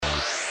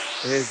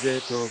איזה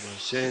טוב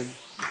השם,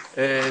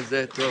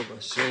 איזה טוב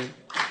השם,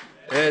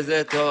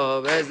 איזה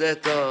טוב, איזה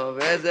טוב,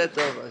 איזה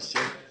טוב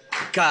השם,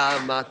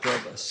 כמה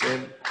טוב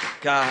השם,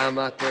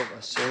 כמה טוב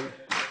השם,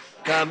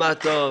 כמה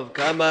טוב,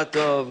 כמה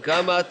טוב,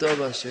 כמה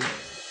טוב השם.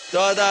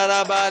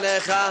 תודה רבה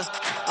לך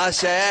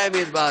השם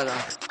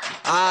יתברך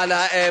על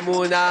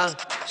האמונה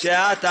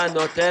שאתה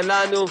נותן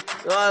לנו.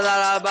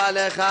 תודה רבה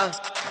לך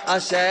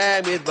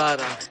השם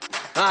יתברך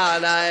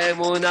על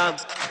האמונה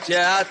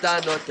שאתה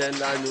נותן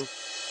לנו.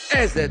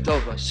 איזה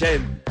טוב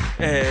השם,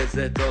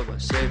 איזה טוב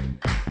השם,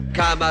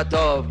 כמה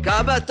טוב,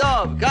 כמה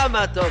טוב,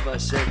 כמה טוב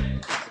השם,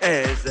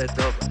 איזה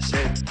טוב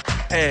השם,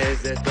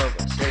 איזה טוב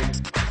השם,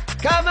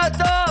 כמה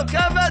טוב,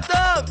 כמה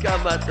טוב,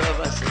 כמה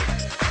טוב השם.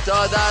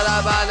 תודה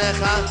רבה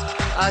לך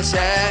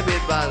השם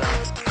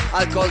יתברך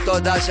על כל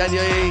תודה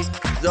שאני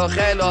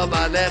זוכה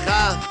לומר לך.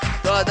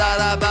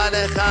 תודה רבה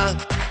לך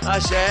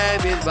השם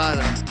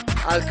יתברך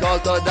על כל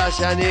תודה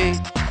שאני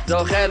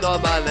זוכה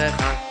לומר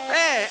לך.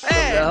 טוב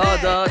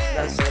להודות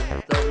לשם,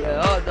 טוב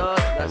להודות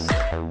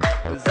לשם,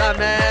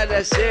 זמר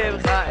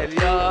לשמך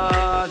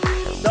עליון.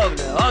 טוב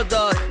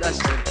להודות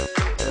לשם,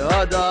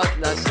 להודות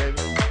לשם,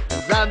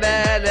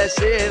 זמר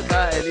לשמך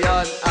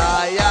עליון.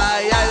 איי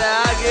איי איי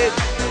להגיד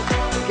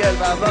כל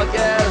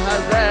בבוקר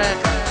הזה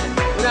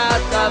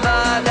נתך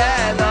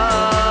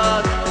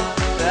בלילות,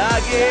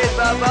 להגיד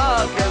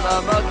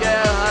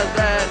בבוקר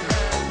הזה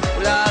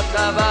נתך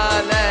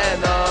בלילות.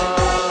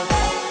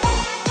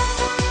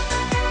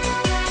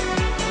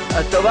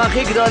 הטובה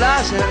הכי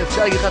גדולה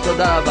שאפשר להגיד לך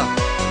תודה רבה,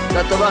 זו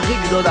הטובה הכי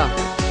גדולה.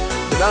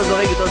 אדם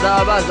זורק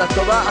תודה רבה, זו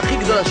הטובה הכי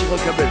גדולה שיכול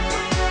לקבל,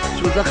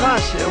 שהוא זכה,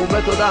 שהוא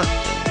אומר תודה.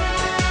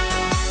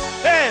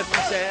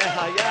 מה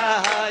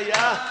שהיה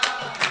היה,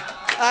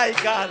 היי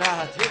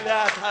קראתי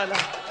להתחלה.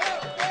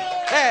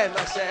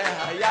 מה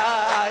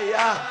שהיה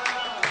היה,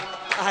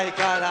 היי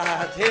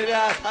קראתי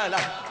להתחלה.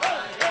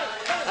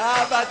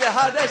 אבא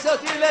תחדש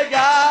אותי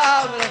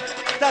לגמרי,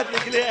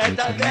 תדליק לי את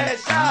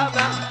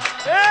הנשמה.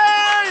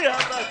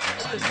 אבא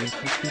תחדש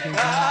אותי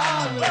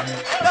לגמרי,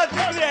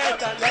 תדליק לי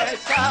את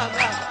הנשמה.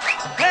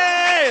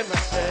 מה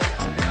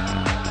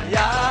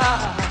שהיה,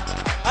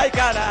 היי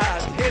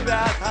קראתי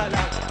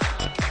להתחלה.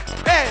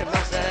 מה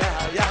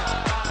שהיה,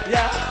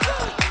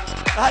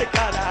 היי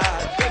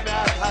קראתי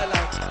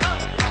מההתחלה.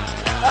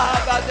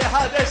 אבא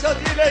תחדש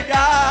אותי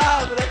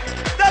לגמרי,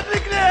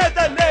 תדליק לי את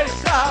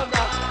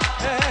הנשמה.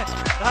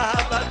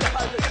 אבא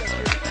תחדש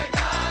אותי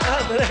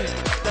לגמרי,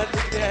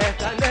 תדליק לי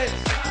את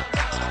הנשמה.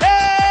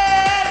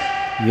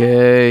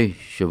 ייי,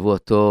 שבוע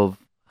טוב,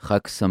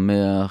 חג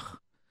שמח,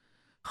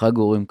 חג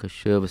אורים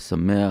כשר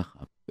ושמח,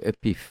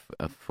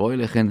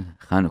 פרויליכן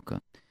חנוכה.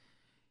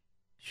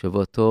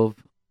 שבוע טוב.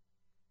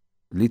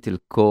 Little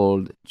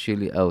cold,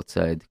 chilly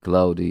outside,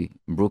 cloudy,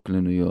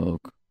 Brooklyn, New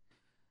York.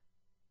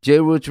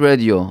 J-Root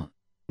Radio,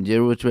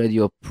 J-Root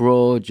Radio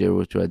Pro,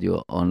 J-Root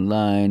Radio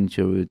Online,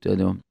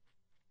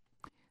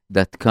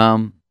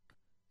 JRootRadio.com,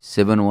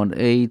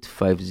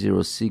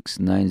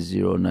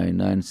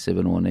 718-506-9099,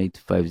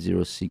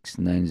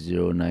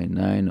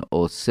 718-506-9099,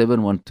 or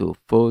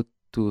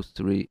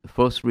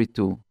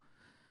 712-432-4217,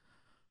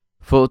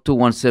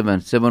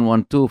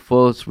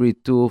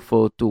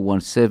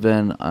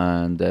 712-432-4217,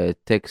 and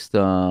text,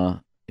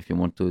 if you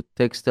want to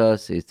text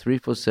us, is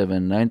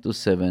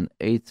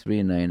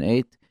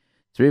 347-927-8398,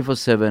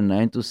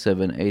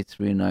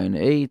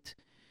 347-927-8398,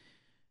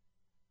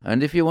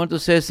 and if you want to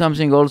say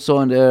something also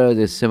on there,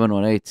 there's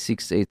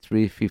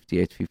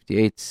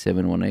 718-683-5858,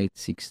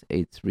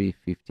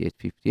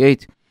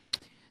 718-683-5858.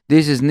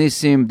 This is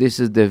Nissim, this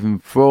is the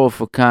four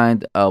of a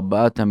kind,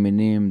 Arbaat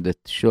Aminim, that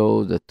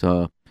show that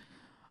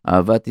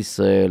Ahavat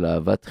Israel,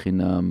 Ahavat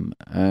Chinam,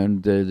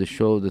 and the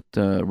show that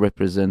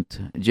represent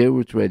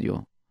J-Root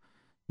Radio,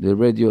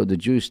 the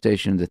Jewish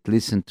station that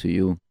listen to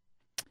you,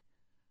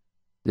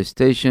 the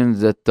station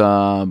that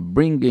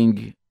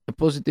bringing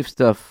positive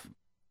stuff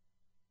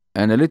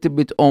and a little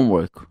bit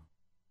homework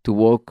to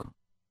work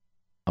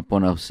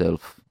upon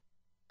ourselves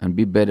and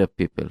be better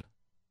people,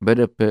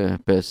 better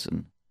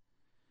person.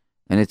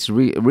 And it's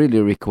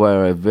really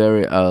require a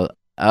very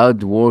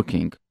hard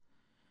working.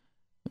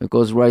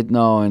 Because right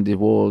now in the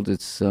world,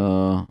 it's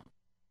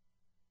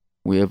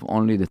we have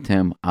only the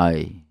term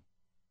I.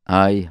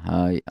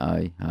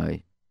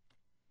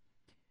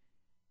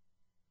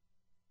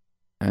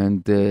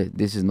 And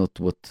this is not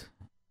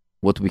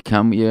what we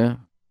come here,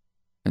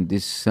 and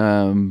this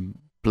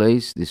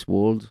place, this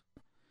world,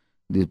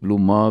 this blue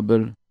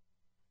marble.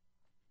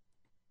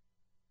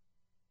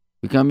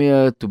 We come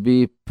here to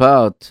be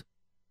part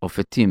of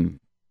a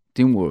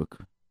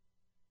teamwork.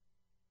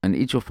 And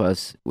each of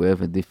us, we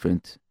have a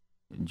different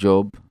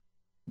job,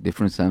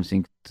 different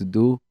something to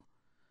do,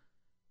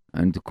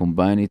 and to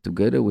combine it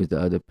together with the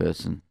other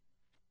person.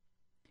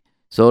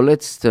 So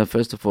let's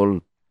first of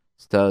all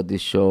start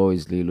this show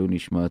is Lilu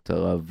Nishmat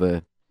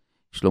Arav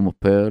Shlomo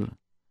Perl,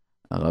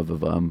 Arav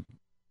Avraham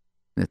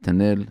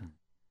Netanel,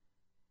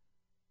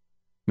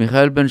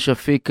 Michael Ben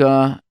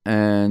Shafika,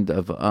 and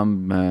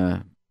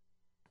Avraham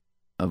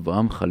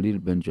Khalil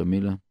Ben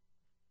Jamila.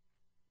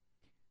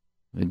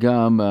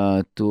 וגם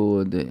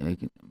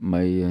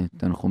my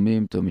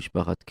תנחומים to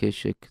משפחת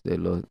קשק, they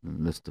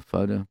lost the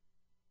father.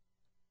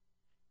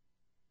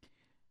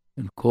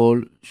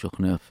 כל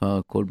שוכני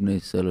עפר, כל בני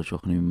ישראל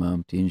השוכנים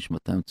עמם, תהי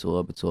נשמתם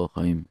צרורה בצרור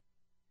החיים.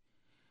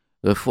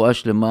 רפואה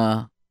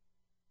שלמה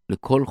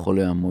לכל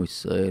חולי עמו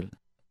ישראל,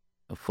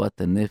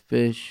 רפואת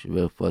הנפש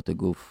ורפואת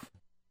הגוף.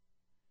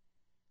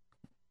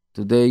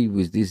 Today,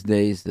 with these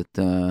days that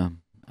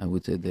I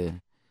would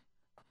say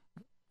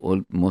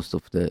most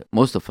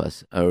of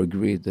us are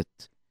agreed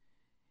that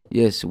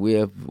yes, we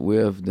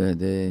have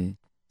the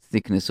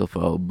thickness of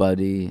our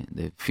body,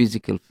 the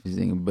physical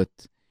thing,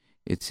 but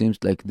it seems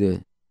like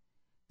the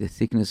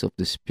thickness of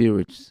the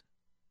spirits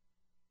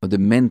or the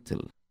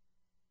mental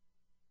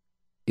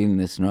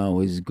illness now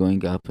is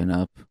going up and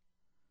up.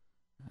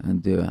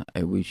 And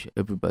I wish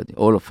everybody,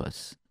 all of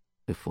us,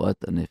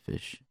 רפואת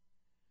הנפש,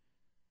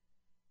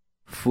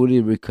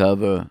 fully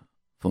recover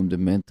from the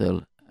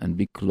mental and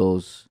be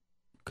close,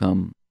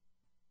 come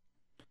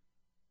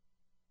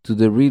to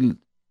the real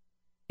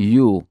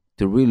you,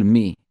 the real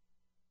me,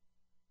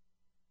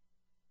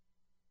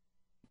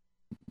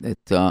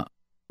 that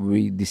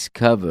we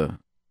discover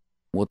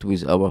what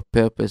was our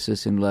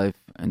purposes in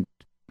life and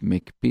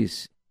make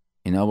peace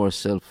in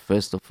ourselves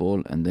first of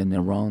all and then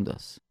around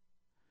us.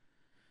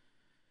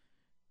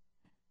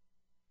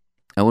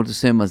 I want to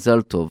say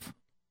Mazal Tov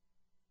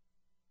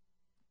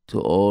to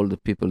all the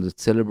people that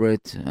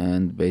celebrate,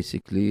 and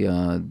basically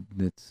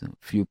that's a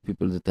few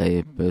people that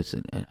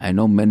I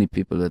know many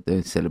people that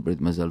they celebrate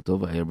Mazal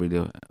Tov. I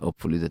really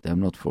hopefully that I'm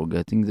not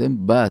forgetting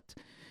them, but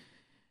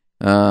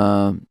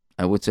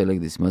I would say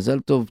like this: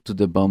 Mazal Tov to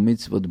the Bar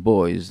Mitzvot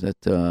boys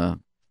that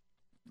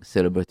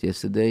celebrate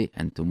yesterday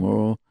and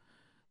tomorrow.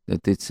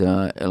 That it's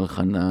Hillel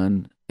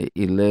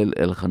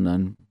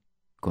Elchanan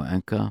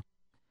Koenka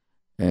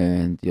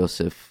and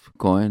Yosef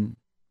Cohen.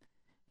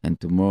 And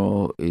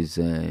tomorrow is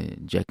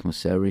Jack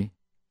Mosseri.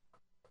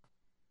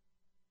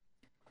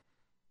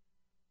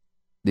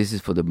 This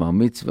is for the Bar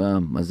Mitzvah.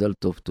 Mazal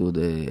Tov to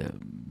the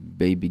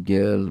baby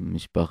girl,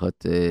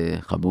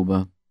 Mishpachat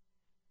Chabuba.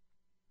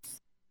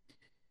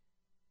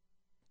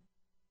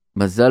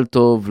 Mazal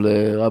Tov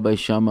LeRabbi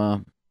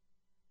Shama,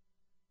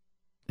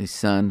 his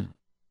son,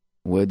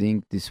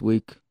 wedding this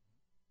week.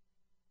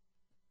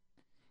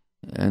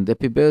 And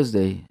happy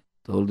birthday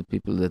to all the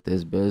people that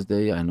has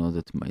birthday. I know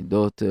that my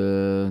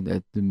daughter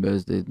that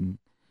birthday,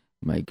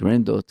 my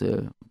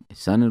granddaughter, my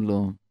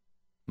son-in-law,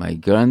 my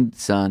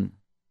grandson.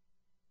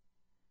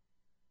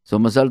 So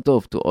Mazal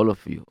Tov to all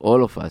of you,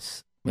 all of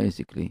us,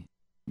 basically,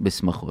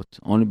 besmachot,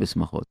 only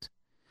besmachot.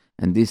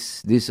 And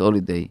this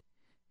holiday,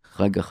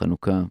 Chag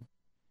HaChanukah,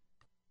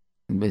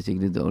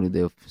 basically the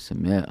holiday of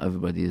Sameach,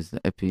 everybody is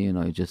happy,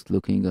 just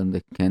looking on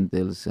the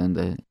candles and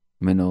the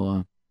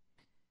menorah.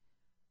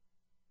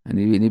 And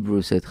in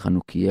Hebrew said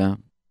Chanukiah.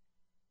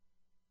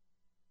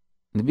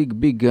 The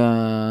big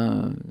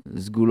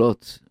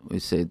zgulot, we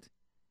said,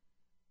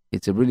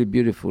 it's a really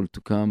beautiful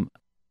to come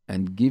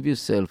and give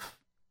yourself,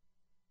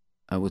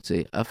 I would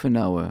say, half an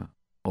hour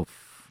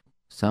of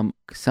some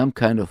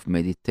kind of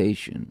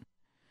meditation.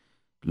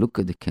 Look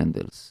at the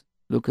candles.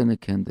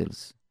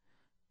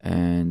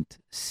 And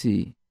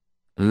see,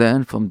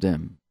 learn from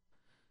them.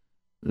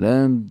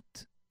 Learn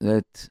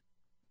that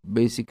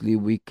basically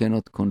we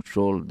cannot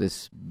control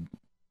this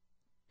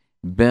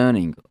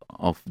burning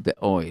of the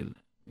oil.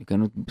 We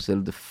cannot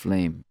sell the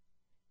flame.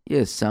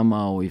 Yes,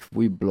 somehow if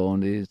we blow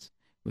on it,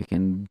 we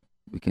can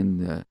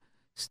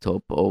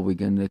stop, or we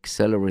can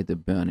accelerate the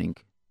burning.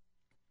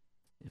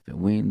 If the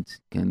wind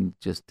can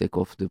just take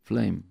off the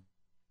flame.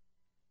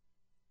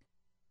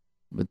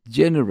 But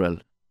general,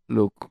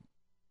 look,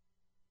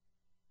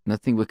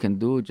 nothing we can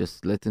do,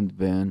 just let it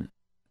burn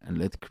and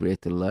let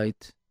create a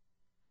light.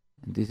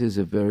 And this is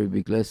a very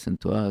big lesson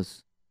to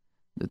us,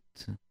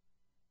 that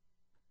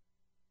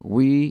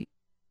we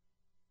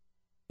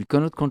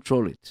cannot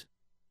control it.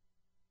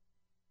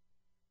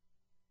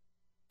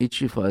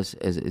 Each of us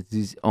has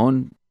his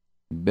own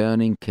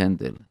burning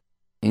candle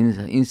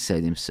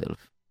inside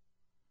himself.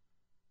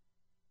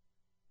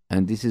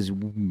 And this is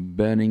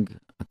burning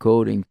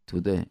according to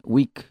the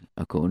week,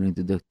 according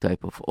to the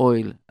type of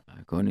oil,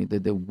 according to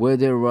the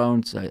weather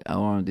around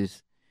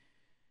this.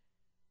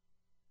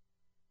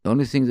 The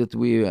only thing that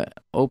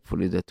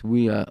hopefully that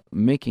we are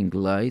making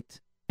light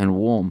and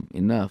warm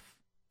enough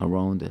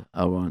around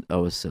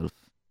ourselves.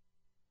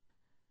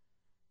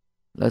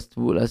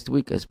 Last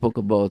week I spoke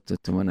about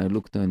that when I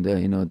looked on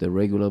the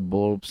regular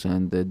bulbs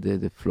and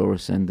the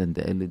fluorescent and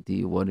the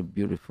LED. What a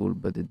beautiful,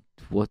 but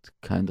what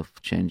kind of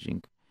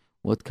changing,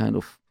 what kind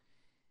of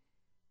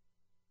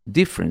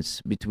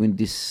difference between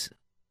this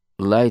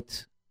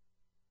light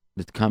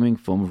that coming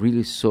from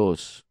really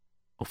source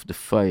of the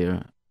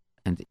fire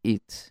and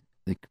heat,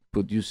 they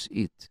produce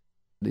heat.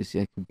 This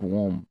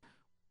warm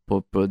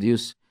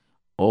produce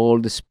all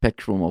the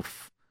spectrum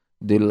of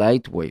the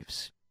light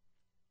waves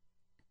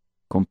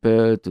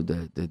compared to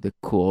the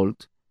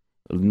cold,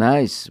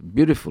 nice,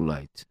 beautiful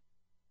light.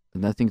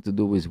 Nothing to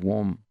do with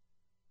warm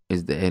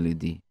is the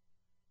LED.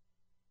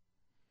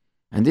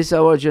 And this is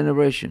our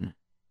generation.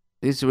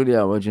 This is really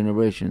our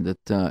generation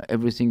that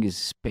everything is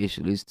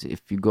specialist.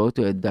 If you go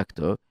to a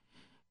doctor,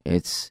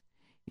 it's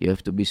you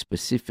have to be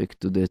specific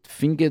to the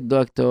finger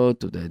doctor,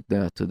 to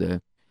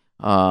the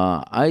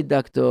eye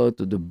doctor,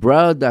 to the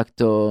brow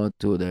doctor,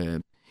 to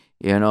the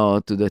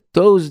to the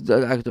toes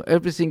doctor.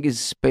 Everything is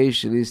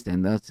specialist,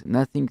 and that's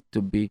nothing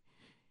to be.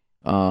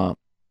 Uh,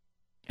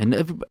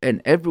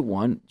 and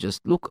everyone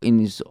just look in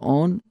his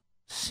own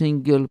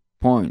single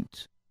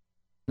point.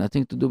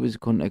 Nothing to do with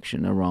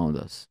connection around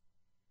us.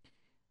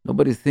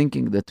 Nobody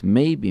thinking that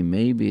maybe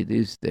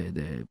this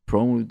the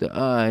problem with the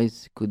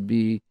eyes could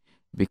be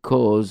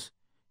because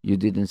you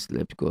didn't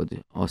sleep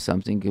good or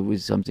something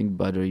with something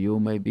bother you,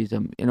 maybe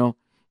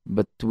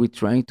but we're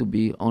trying to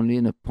be only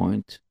in a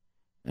point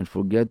and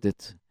forget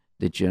that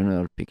the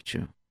general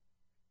picture.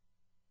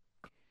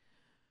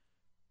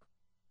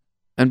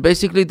 And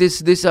basically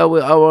this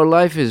our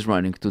life is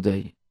running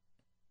today.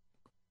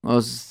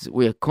 Because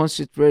we are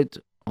concentrate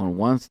on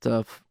one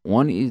stuff,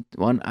 one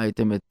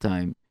item at a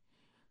time.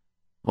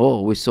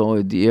 Oh, we saw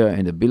it here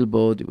in the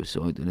billboard. We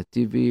saw it on the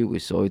TV. We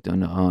saw it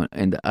on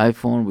the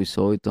iPhone. We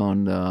saw it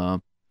on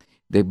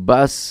the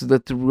bus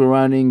that were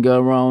running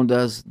around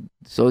us.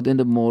 Saw it in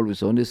the mall. We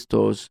saw it in the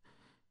stores.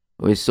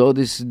 We saw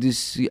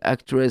this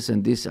actress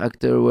and this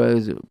actor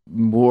was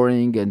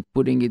wearing and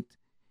putting it,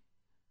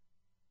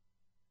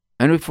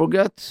 and we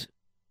forgot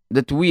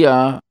that we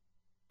are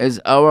as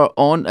our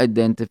own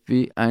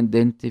identified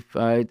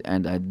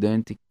and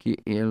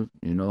identical.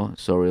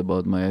 Sorry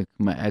about my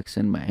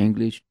accent, my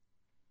English.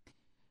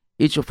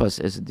 Each of us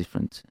has a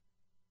different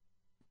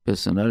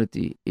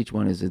personality. Each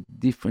one is a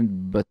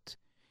different, but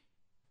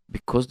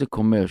because the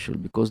commercial,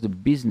 because the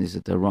business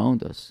that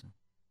around us,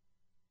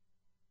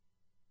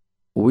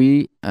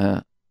 we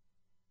are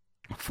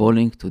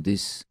falling to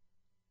this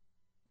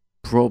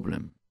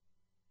problem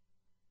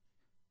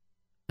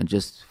and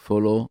just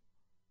follow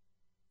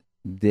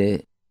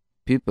the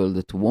people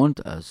that want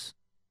us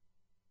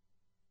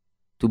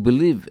to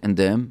believe in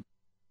them,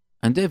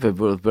 and they have a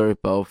very, very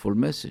powerful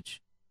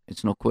message.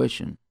 It's no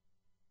question.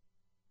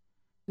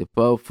 The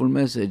powerful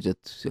message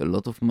that a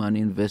lot of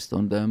money invest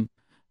on them,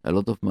 a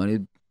lot of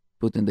money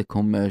put in the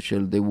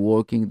commercial, they're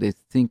working, they're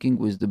thinking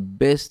with the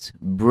best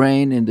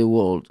brain in the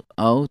world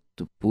how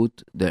to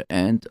put their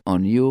hand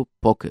on your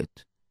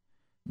pocket,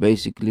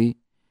 basically,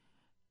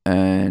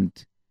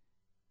 and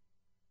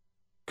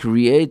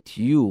create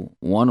you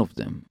one of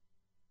them.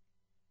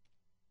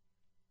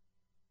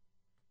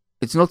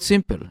 It's not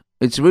simple.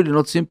 It's really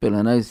not simple,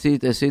 and I see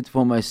it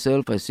for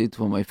myself, I see it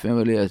for my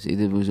family, I see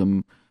it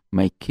with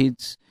my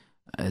kids,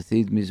 I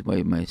see it with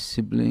my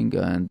sibling,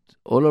 and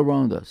all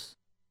around us.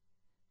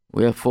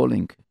 We are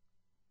falling.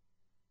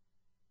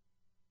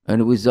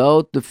 And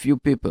without the few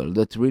people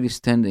that really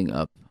standing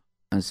up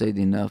and said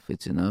enough,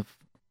 it's enough,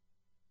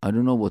 I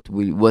don't know what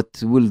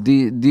will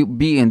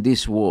be in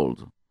this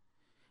world.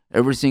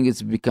 Everything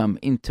is become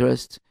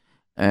interest,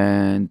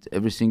 and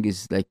everything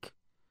is like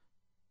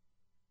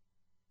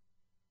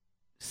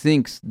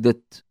things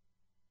that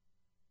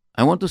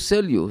I want to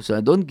sell you. So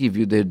I don't give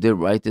you the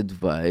right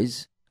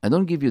advice. I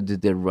don't give you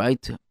the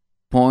right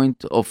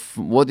point of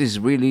what is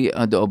really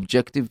the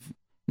objective.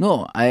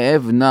 No, I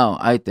have now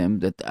item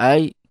that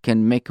I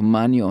can make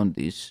money on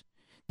this.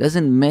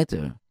 Doesn't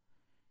matter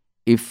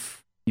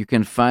if you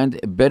can find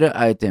a better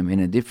item in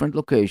a different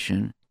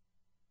location,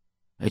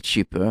 a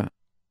cheaper,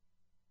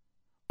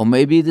 or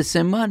maybe the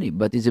same money,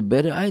 but it's a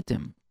better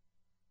item.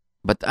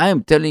 But I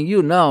am telling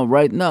you now,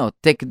 right now,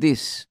 take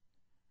this,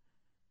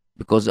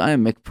 because I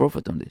make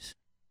profit on this.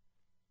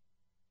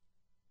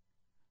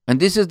 And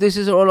this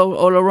is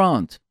all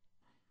around.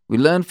 We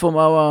learn from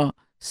our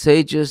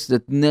sages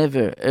that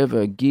never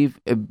ever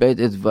give a bad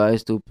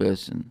advice to a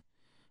person.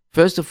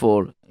 First of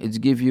all, it's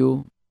give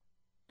you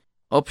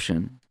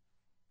option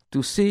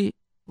to see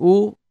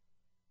who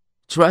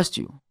trusts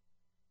you.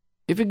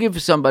 If you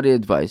give somebody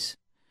advice,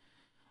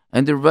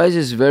 and the advice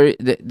is very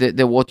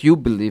the what you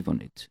believe on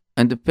it,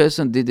 and the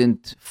person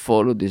didn't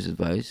follow this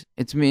advice,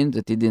 it means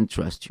that he didn't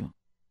trust you.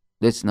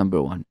 That's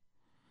number one.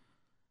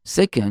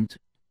 Second,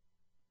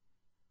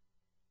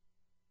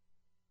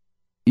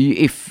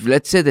 if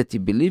let's say that he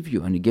believe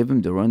you and you give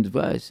him the wrong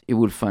advice, he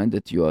will find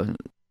that you are a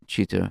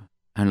cheater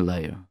and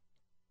liar.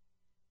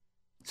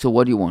 So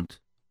what do you want?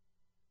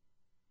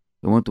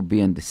 You want to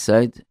be on the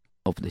side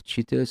of the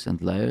cheaters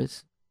and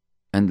liars,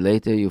 and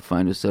later you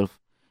find yourself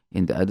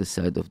in the other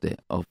side of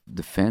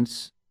the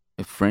fence,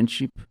 a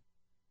friendship.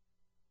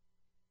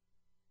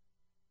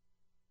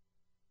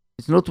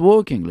 It's not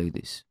working like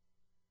this.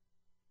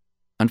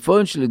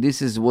 Unfortunately,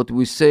 this is what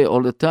we say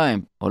all the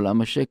time,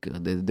 Olam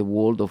HaSheker, the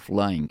world of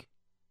lying.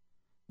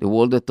 The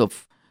world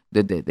of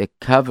the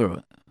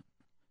cover,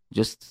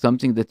 just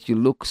something that you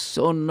look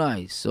so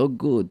nice, so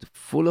good,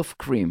 full of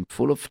cream,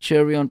 full of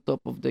cherry on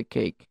top of the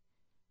cake.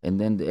 And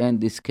then in the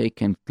end, this cake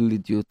can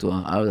lead you to a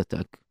heart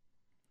attack.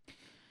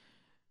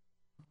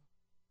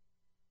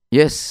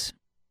 Yes,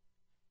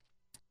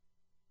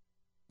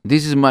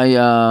 this is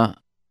my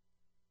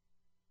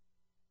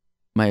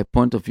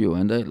point of view.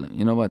 And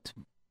you know what?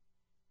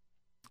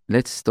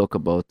 Let's talk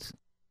about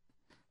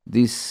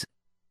this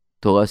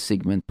תורה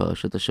segment,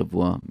 פרשת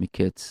השבוע,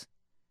 מקץ.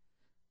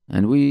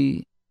 And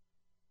we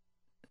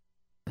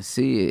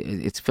see,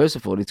 it's first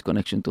of all, its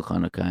connection to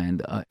Hanukkah,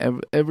 and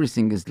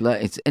everything is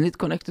like, and it's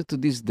connected to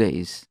these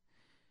days.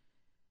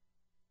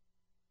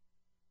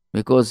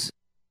 Because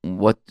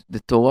what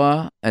the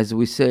Torah, as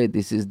we said,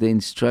 this is the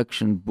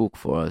instruction book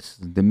for us,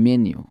 the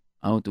menu,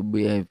 how to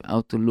behave,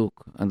 how to look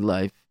at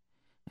life.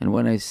 And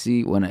when I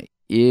see, when I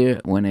hear,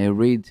 when I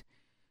read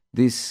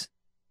this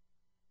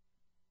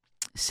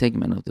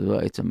segment of the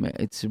Torah,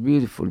 it's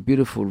beautiful,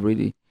 beautiful,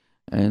 really.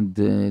 And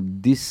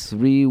these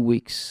 3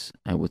 weeks,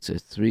 I would say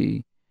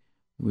 3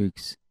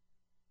 weeks,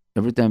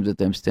 every time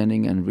that I'm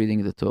standing and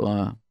reading the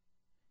Torah,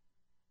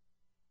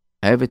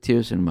 I have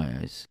tears in my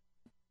eyes.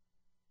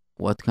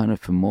 What kind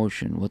of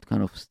emotion, what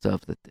kind of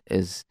stuff that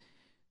is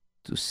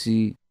to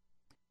see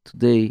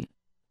today.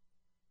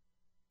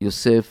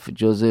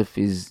 Joseph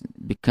is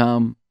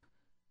become,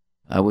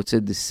 I would say,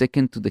 the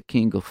second to the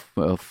king of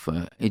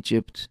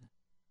Egypt,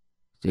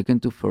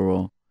 second to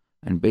Pharaoh,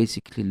 and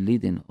basically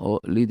leading all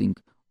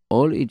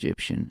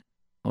Egyptian,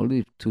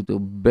 to the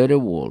better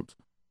world.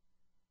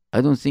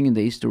 I don't think in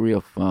the history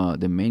of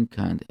the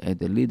mankind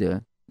had a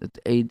leader that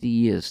 80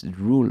 years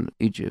rule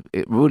Egypt,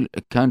 rule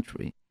a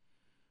country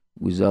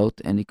without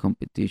any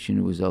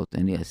competition, without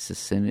any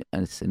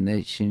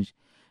assassinations,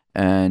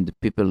 and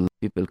people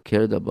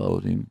cared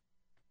about him,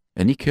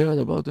 and he cared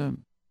about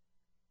them.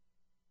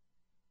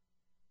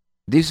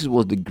 This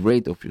was the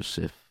great of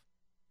Yosef,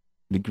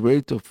 the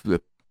great of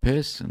the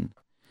person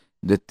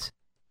that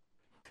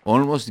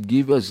almost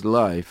gave his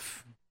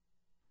life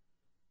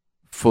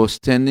for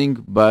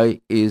standing by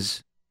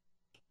his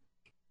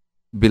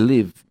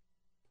belief.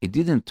 He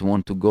didn't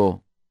want to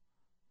go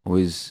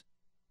with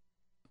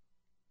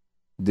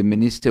the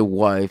minister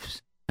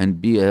wives and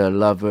be a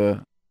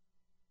lover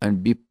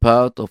and be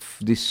part of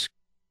this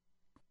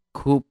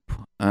coup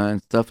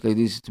and stuff like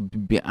this, to be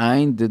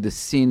behind the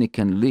scene he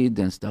can lead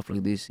and stuff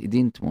like this. He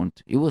didn't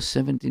want. He was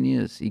 17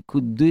 years. He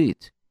could do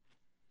it.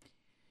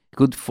 He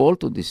could fall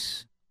to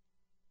this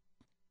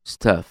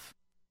stuff.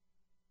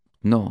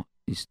 No,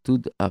 he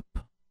stood up.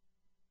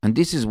 And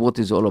this is what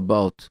it's all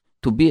about.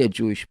 To be a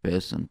Jewish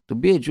person. To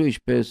be a Jewish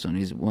person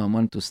is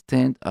one to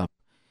stand up.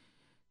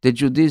 The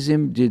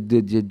Judaism,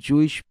 the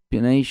Jewish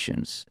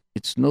nations,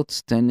 it's not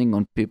standing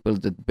on people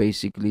that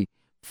basically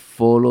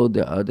follow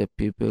the other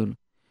people.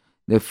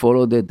 They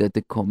follow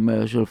the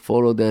commercial,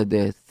 follow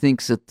the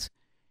things that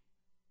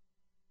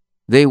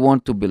they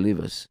want to believe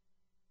us.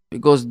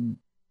 Because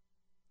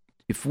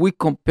if we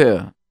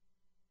compare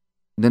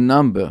the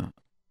number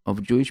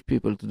of Jewish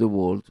people to the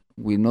world,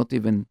 we're not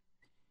even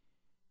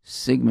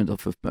segment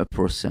of a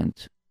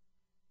percent.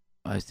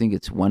 I think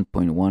it's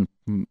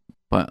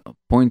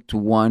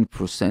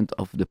 0.1%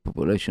 of the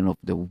population of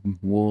the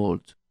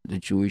world, the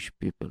Jewish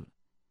people.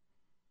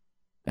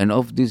 And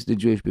of this, the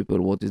Jewish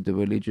people, what is the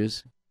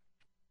religious?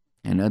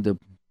 Another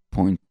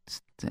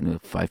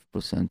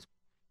 0.5%.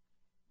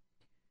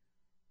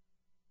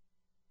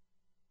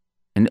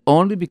 And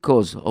only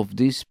because of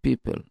these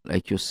people,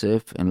 like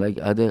Yosef and like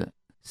other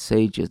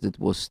sages that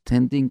was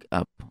standing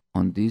up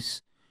on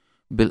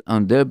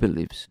their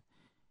beliefs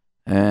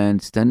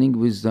and standing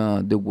with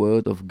the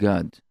word of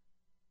God.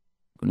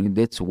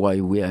 That's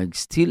why we are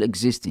still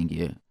existing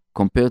here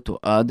compared to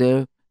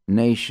other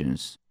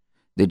nations.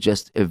 They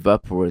just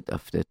evaporate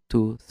after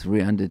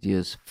 200-300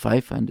 years,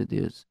 500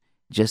 years,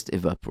 just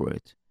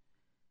evaporate.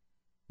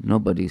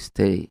 Nobody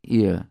stay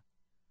here.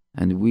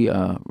 And we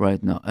are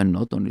right now. And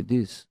not only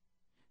this,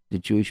 the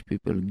Jewish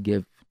people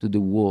gave to the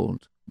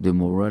world the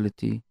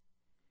morality,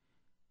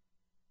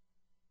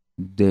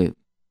 the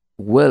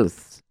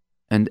wealth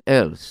and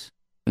else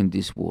in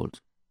this world.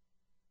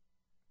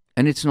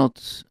 And it's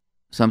not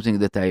something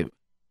that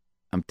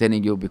I'm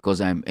telling you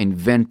because I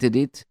invented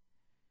it.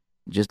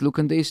 Just look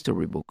in the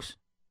history books.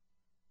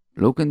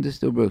 Look in the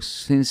history books.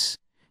 Since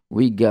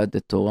we got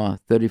the Torah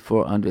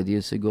 3,400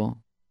 years ago,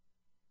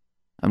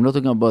 I'm not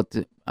talking about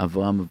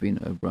Abraham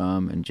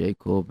and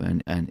Jacob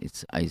and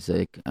it's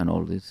Isaac and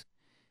all this.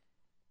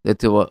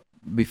 That were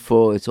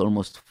before, it's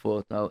almost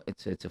 4,000.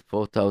 It's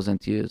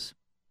 4,000 years.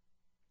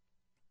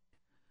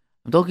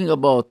 I'm talking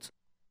about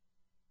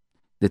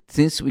that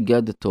since we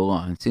got the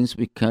Torah and since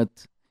we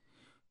can't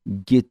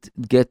get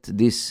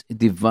this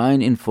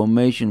divine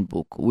information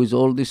book with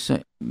all this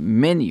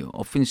menu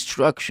of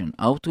instruction,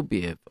 how to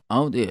behave,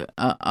 how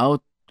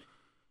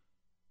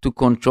to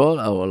control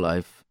our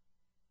life,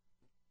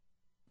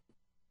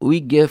 we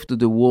gave to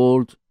the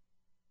world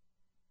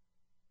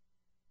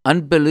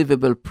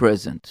unbelievable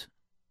present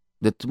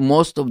that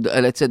most of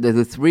the, let's say that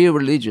the 3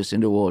 religions in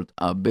the world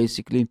are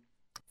basically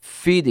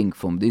feeding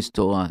from this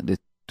Torah, the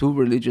 2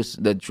 religions,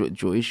 that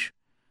Jewish,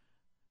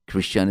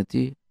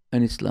 Christianity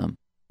and Islam.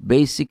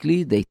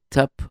 Basically, they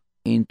tap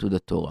into the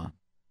Torah.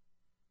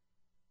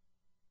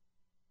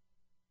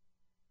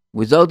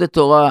 Without the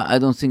Torah, I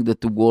don't think that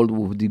the world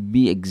would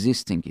be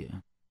existing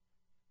here.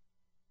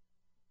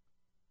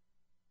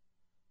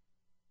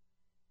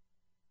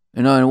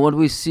 And what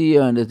we see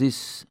under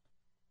this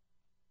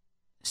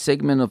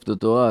segment of the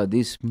Torah,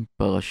 this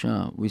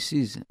parasha, we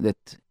see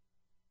that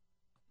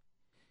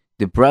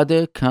The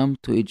brother come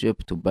to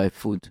Egypt to buy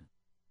food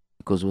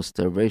because of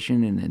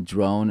starvation and a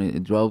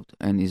drought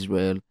in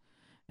Israel,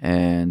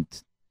 and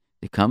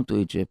they come to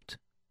Egypt.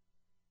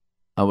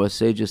 Our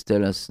sages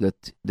tell us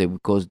that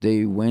because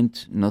they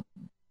went not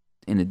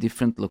in a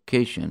different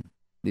location,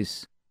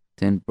 these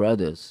 10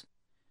 brothers,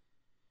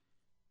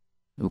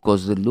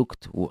 because they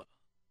looked,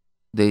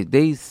 they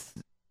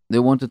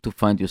wanted to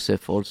find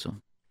Yosef also.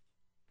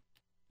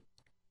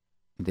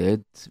 They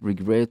had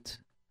regret,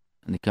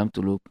 and they come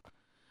to look,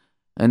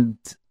 and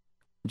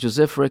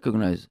Yosef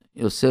recognized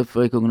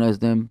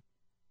them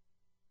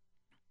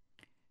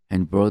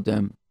and brought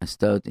them and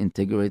started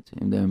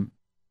integrating them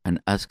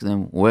and asked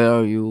them, where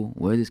are you?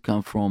 Where did this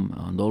come from?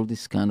 And all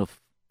this kind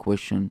of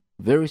question,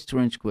 very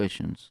strange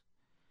questions.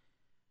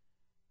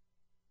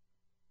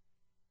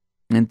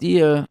 And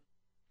here,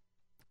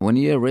 when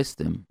he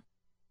arrested them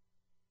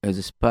as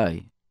a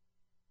spy,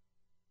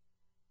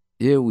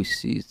 here we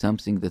see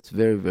something that's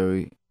very,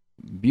 very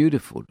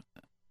beautiful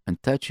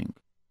and touching.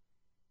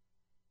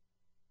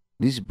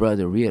 This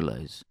brother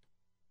realized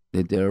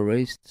that the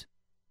arrest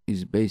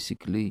is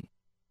basically,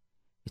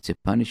 it's a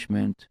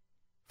punishment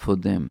for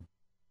them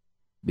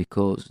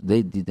because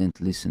they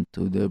didn't listen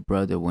to their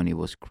brother when he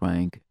was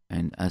crying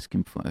and asked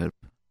him for help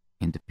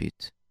in the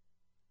pit.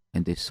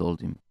 And they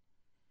sold him.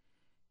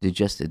 They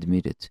just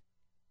admitted.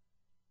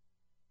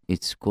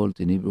 It's called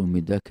in Hebrew,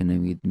 midah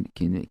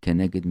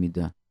keneged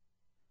midah.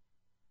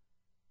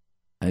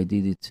 I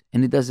did it.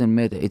 And it doesn't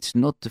matter. It's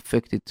not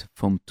affected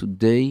from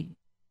today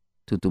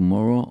to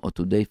tomorrow or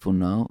today for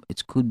now.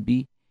 It could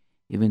be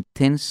even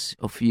tens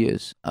of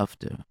years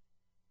after.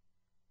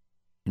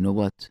 You know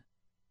what?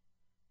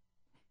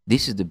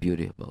 This is the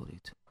beauty about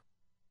it.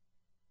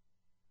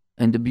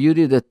 And the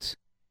beauty that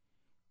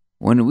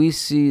when we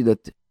see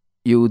that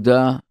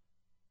Yehuda,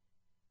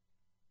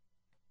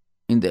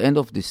 in the end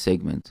of this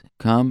segment,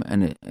 come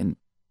and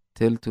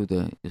tell to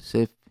the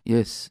Yosef,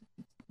 yes,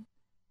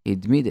 he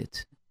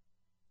admitted.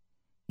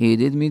 He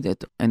did admit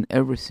it and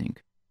everything.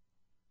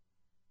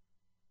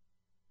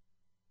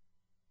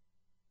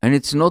 And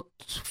it's not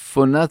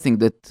for nothing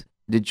that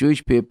the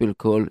Jewish people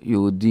call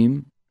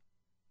Yehudim,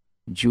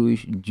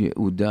 Jewish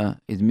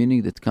Yehuda, is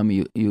meaning that come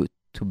you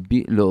to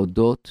be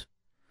Lodot.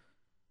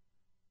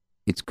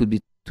 It could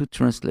be two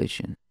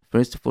translations.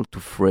 First of all, to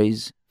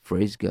praise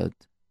God,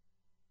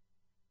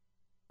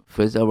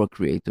 praise our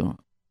Creator,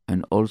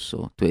 and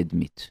also to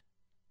admit.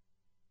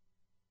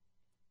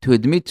 To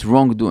admit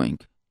wrongdoing.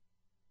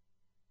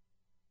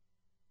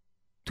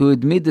 To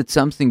admit that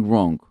something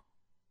wrong.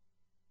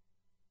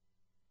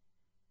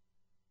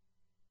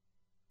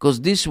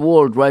 Because this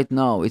world right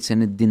now, it's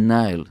in a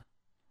denial.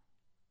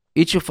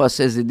 Each of us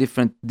has a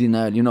different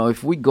denial. You know,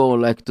 if we go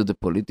like to the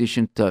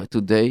politician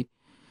today,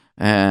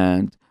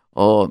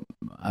 or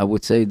I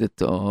would say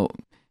that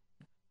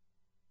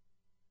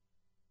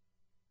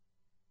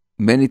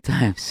many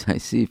times I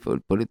see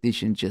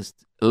politicians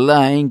just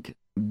lying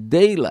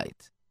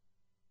daylight.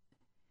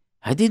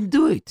 I didn't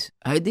do it.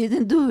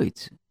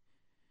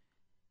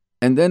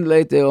 And then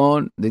later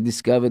on, they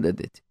discovered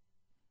that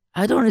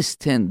I don't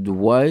understand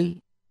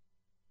why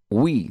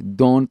we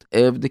don't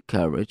have the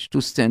courage to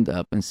stand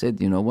up and say,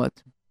 you know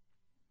what?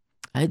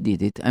 I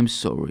did it. I'm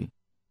sorry.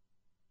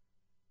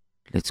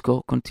 Let's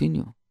go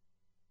continue.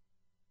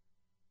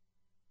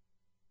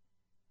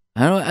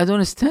 I don't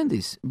understand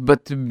this.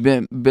 But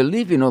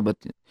believe, but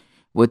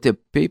what the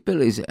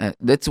people is,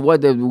 that's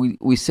what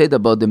we said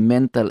about the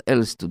mental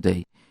health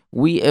today.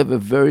 We have a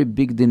very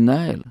big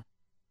denial.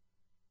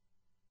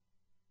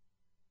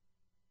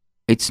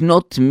 It's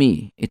not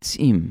me, it's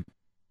him.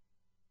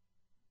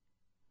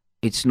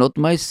 It's not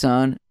my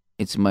son,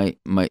 it's my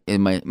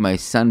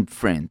son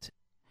friend.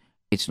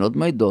 It's not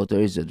my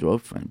daughter, it's a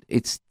girlfriend.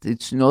 It's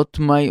not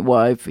my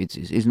wife,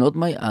 it's not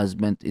my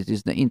husband, it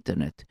is the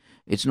internet.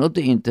 It's not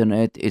the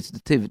internet, it's the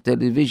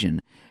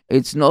television.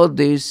 It's not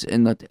this,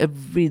 and not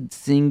every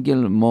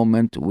single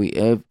moment we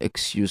have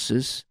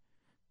excuses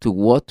to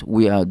what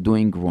we are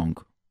doing wrong.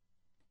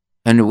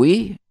 And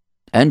we,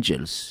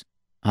 angels,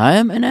 I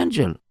am an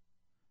angel.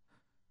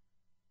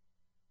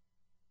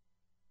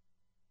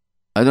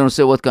 I don't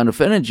say what kind of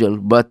an angel,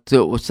 but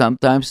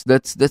sometimes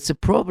that's a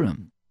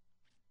problem.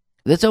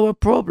 That's our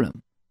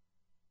problem.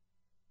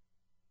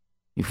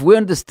 If we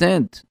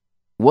understand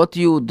what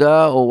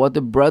Yehuda or what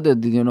the brother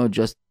did,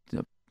 just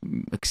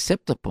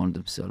accept upon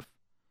themselves,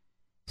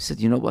 he said,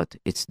 you know what?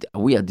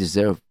 We are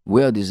deserve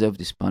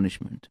this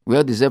punishment. We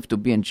are deserve to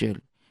be in jail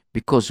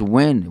because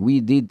when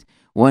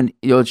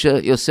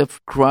Yosef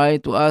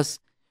cried to us,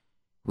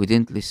 we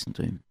didn't listen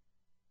to him.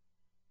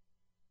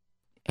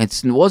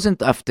 It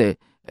wasn't after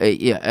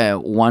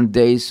 1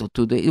 day or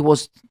 2 days. It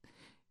was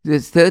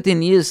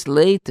 13 years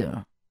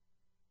later,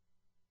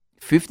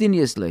 15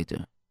 years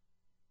later.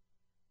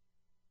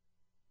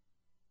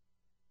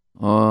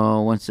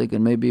 1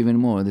 second, maybe even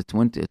more. The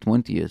 20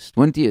 years.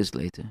 20 years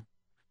later.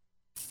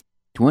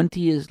 20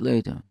 years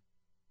later.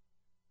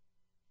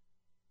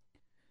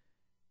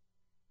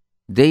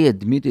 They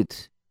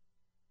admitted,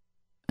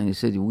 and he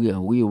said,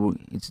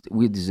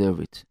 we deserve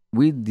it.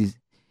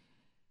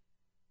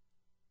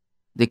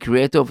 the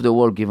creator of the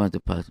world give us the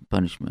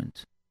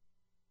punishment.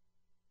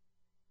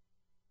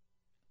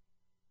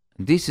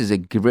 This is a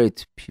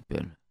great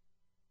people.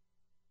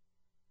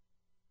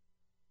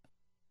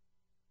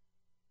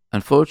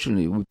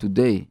 Unfortunately,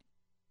 today,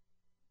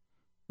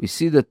 we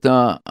see that,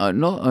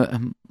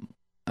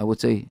 I would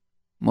say,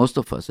 most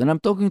of us, and I'm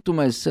talking to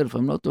myself,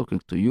 I'm not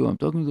talking to you, I'm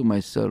talking to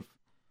myself.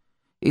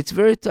 It's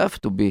very tough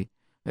to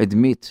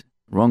admit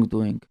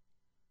wrongdoing.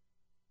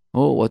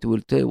 Oh, what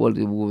will tell, what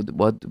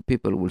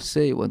people will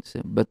say,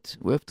 but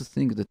we have to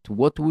think that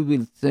what we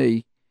will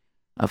say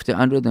after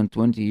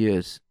 120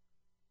 years,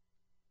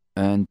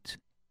 and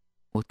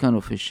what kind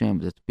of a shame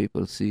that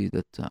people see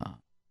that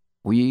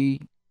we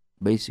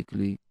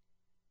basically,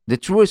 the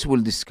truth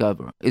will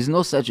discover. Is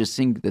no such a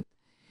thing that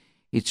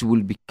it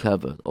will be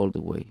covered all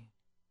the way.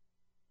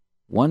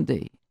 One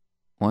day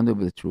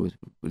the truth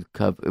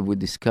will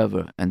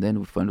discover, and then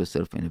we find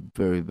ourselves in a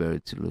very, very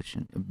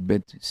a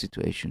bad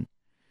situation.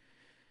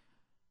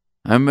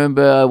 I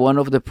remember one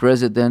of the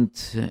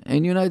presidents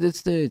in United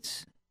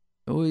States.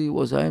 He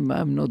was, I'm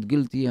not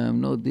guilty,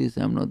 I'm not this,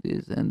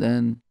 and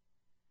then,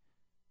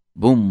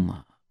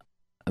 boom,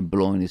 a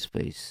blow in his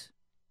face.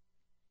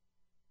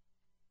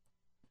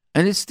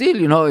 And it's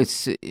still,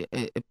 it's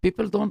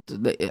people don't.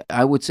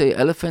 I would say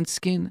elephant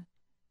skin.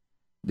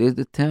 There's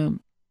the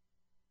term,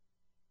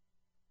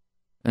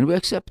 and we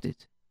accept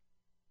it.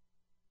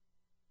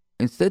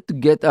 Instead to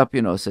get up,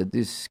 said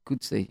this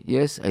could say,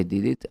 yes, I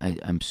did it.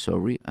 I'm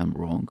sorry. I'm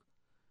wrong.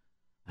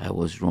 I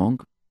was wrong.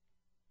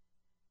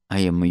 I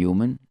am a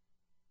human.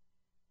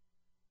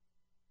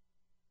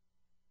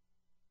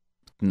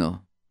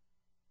 No.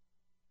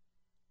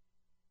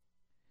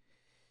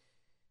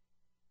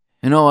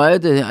 I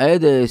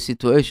had a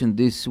situation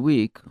this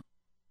week,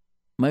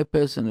 my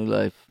personal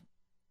life,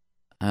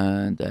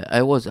 and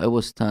I was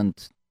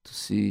stunned to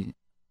see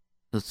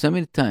that so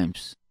many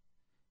times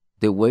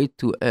the way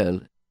to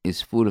hell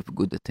is full of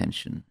good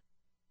attention.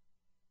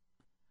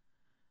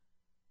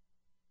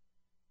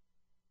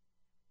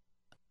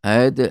 I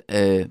had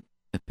a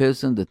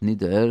person that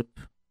needed help.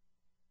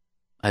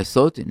 I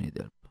thought he needed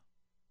help.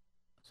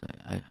 So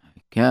I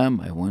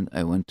came, I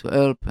went to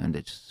help, and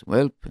I just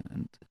help,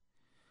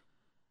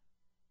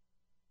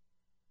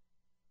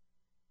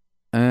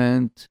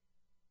 and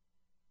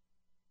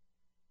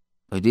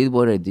I did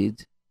what I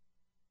did,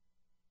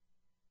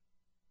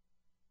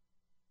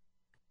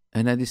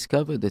 and I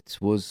discovered that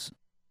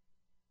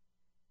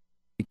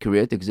it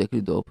created exactly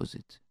the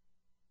opposite.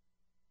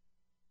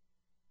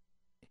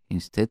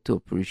 Instead to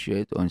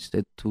appreciate, or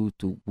instead to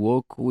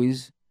work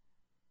with,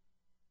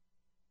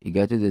 he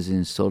got it as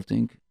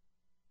insulting,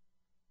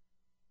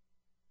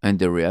 and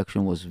the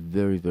reaction was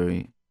very,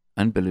 very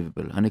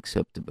unbelievable,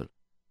 unacceptable.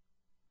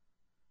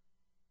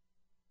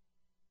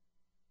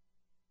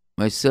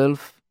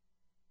 Myself,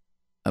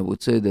 I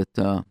would say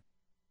that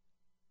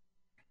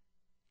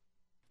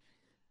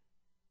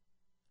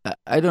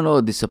I don't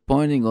know,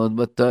 disappointing,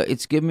 but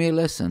it's give me a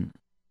lesson.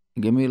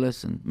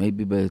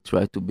 Maybe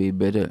try to be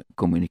better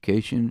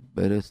communication,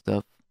 better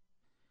stuff.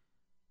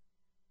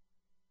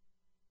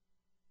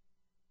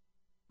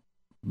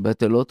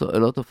 But a lot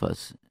of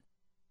us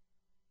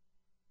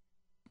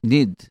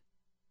need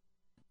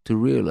to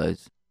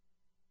realize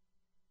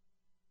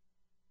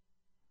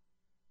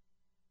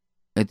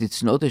that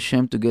it's not a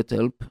shame to get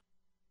help,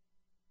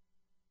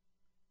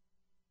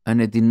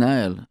 and a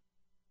denial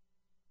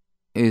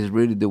is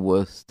really the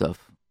worst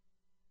stuff.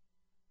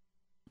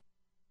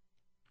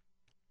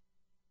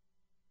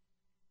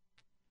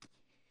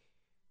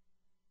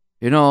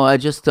 I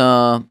just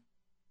want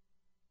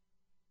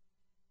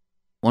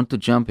to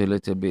jump a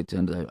little bit,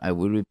 and I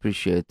will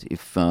appreciate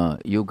if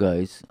you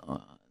guys,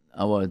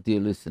 our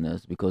dear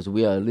listeners, because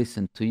we are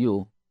listening to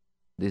you.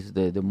 This is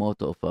the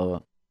motto of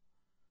our.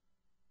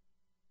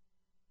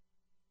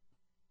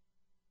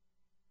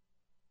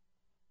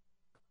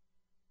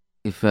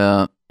 If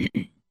I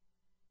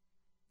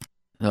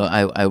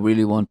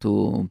really want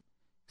to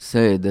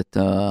say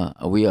that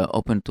we are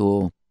open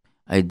to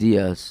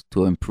ideas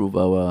to improve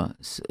our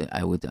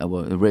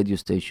radio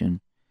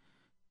station,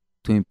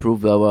 to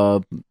improve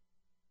our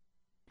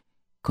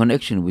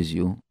connection with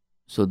you.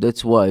 So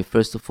that's why,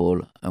 first of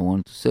all, I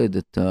want to say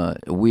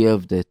that we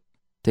have the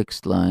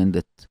text line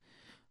that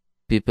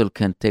people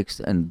can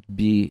text and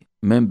be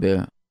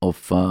member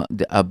of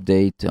the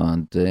update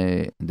on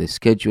the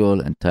schedule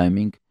and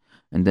timing.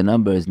 And the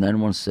number is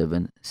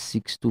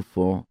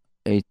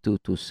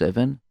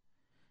 917-624-8227.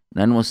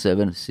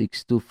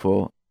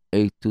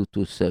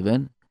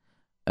 917-624-8227.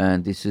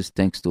 And this is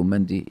thanks to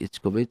Mendy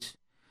Itzkovich.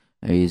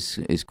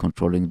 He's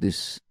controlling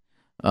this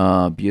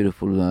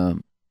beautiful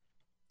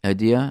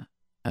idea,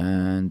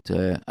 and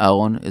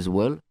Aaron as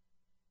well.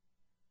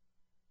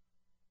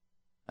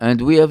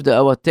 And we have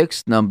our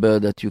text number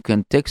that you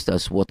can text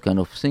us what kind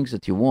of things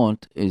that you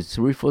want is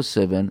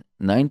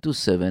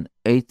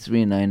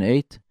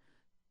 347-927-8398.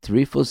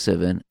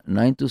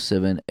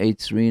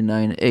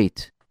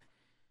 347-927-8398.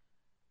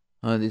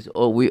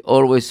 We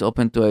always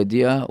open to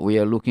idea. We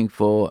are looking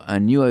for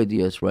new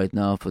ideas right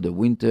now for the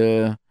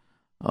winter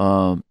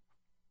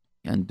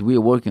and we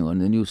are working on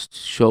the new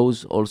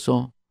shows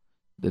also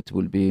that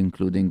will be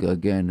including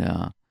again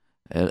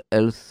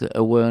health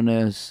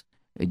awareness,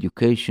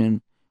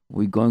 education.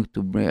 We're going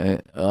to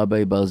bring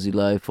Rabbi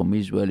Barzilai from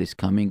Israel is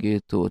coming here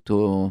to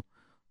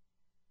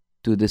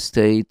the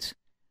state,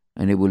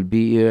 and he will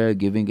be here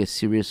giving a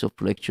series of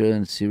lecture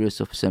and series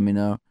of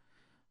seminar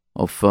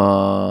of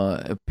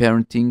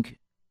parenting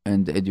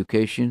and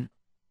education.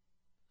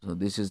 So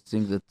this is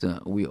thing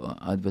that we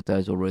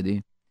advertise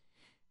already.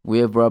 We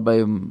have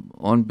Rabbi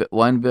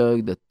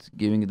Weinberg that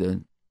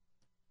giving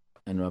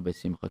and Rabbi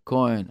Simcha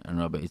Cohen and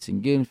Rabbi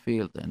Itzin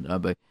Ginfield and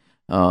Rabbi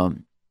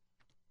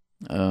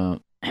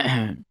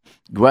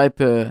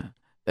Greiper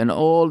and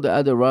all the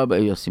other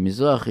Rabbi Yossi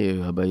Mizrahi,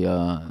 Rabbi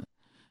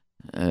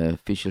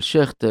Fischel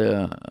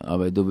Schechter,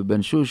 Rabbi Dovi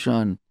Ben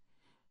Shushan,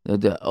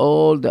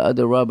 all the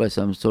other rabbis.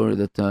 I'm sorry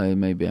that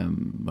maybe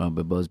I'm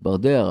Rabbi Boaz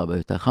Barder,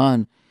 Rabbi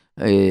Tachan,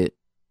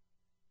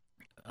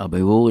 Rabbi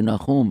Uri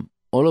Nachum.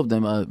 All of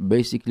them are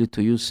basically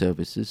to use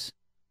services.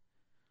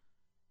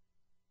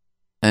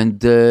 And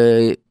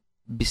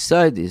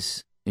beside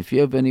this, if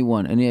you have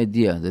any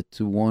idea that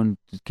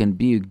can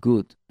be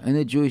good,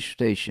 any Jewish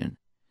station,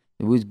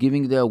 with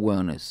giving the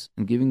awareness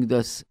and giving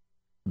us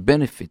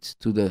benefits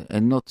to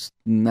and not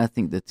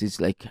nothing that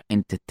is like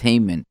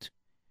entertainment.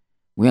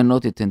 We are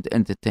not an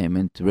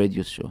entertainment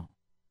radio show.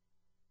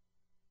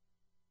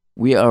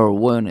 We are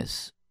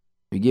awareness.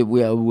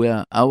 We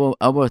are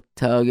our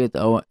target,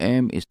 our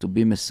aim is to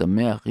be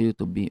mesameach you,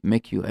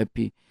 make you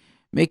happy,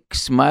 make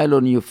smile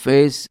on your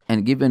face,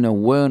 and give an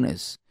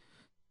awareness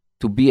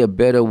to be a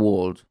better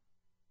world.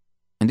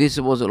 And this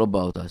was all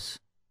about us.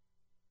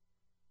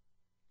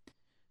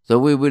 So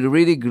we will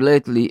really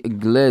glad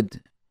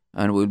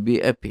and we'll be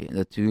happy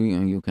that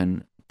you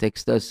can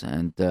text us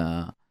and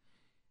tell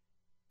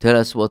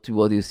us what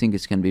you think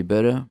it can be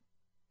better.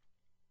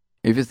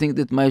 If you think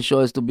that my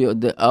show has to be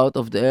out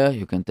of the air,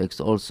 you can text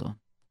also.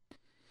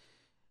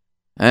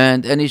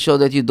 And any show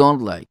that you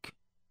don't like.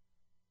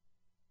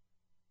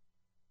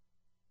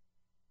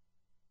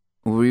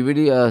 We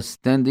really are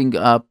standing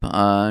up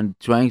and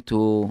trying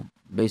to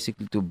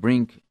basically to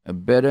bring a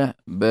better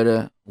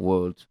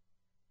world.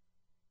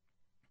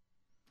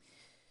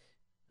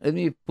 Let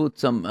me put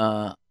some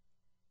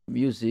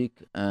music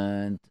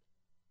and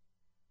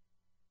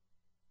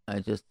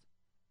I'll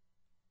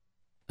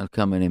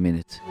come in a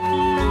minute.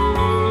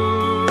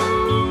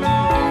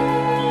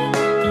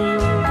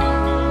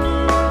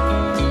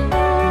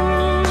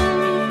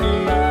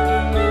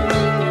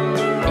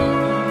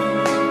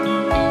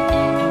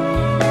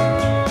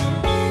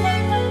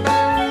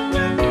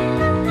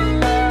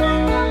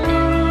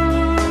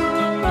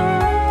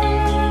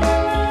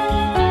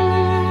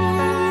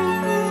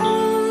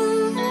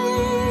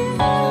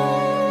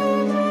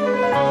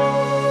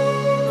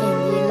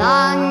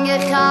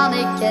 Kann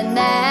ich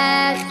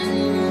Nacht,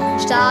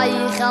 steh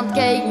ich an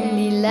gegen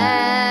die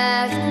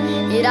Licht,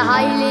 ihre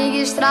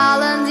heilige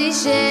strahlende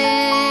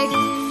Schicht.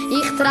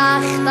 Ich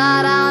tracht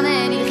daran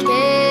und ich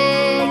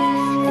geh,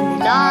 in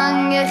die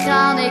lange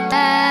kann ich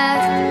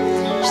Nacht,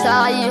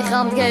 steh ich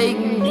an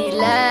gegen die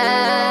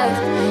Licht,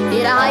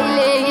 ihre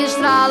heilige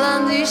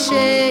strahlende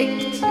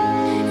Schicht.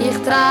 Ich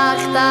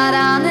tracht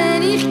daran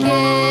und ich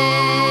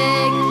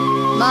geh,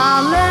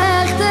 mein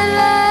Licht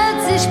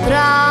sich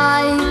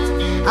breit,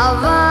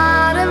 aber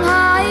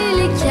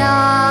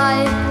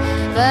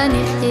wenn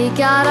ich die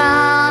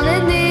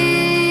Karane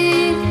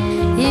nicht,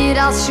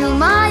 hier als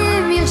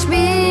Schumaie mich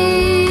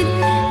spielt,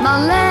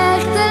 man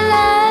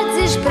lädt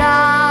sich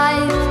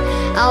breit,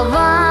 all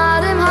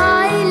warm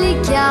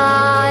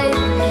Heiligkeit.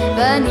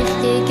 Wenn ich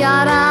die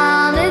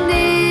Karane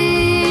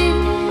nicht,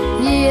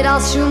 hier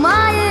als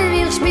Schumaie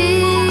mich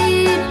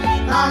spielt,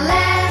 man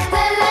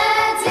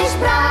lädt sich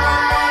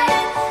breit,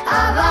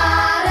 all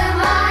warm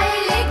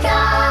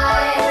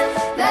Heiligkeit.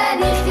 Wenn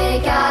ich die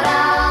Karane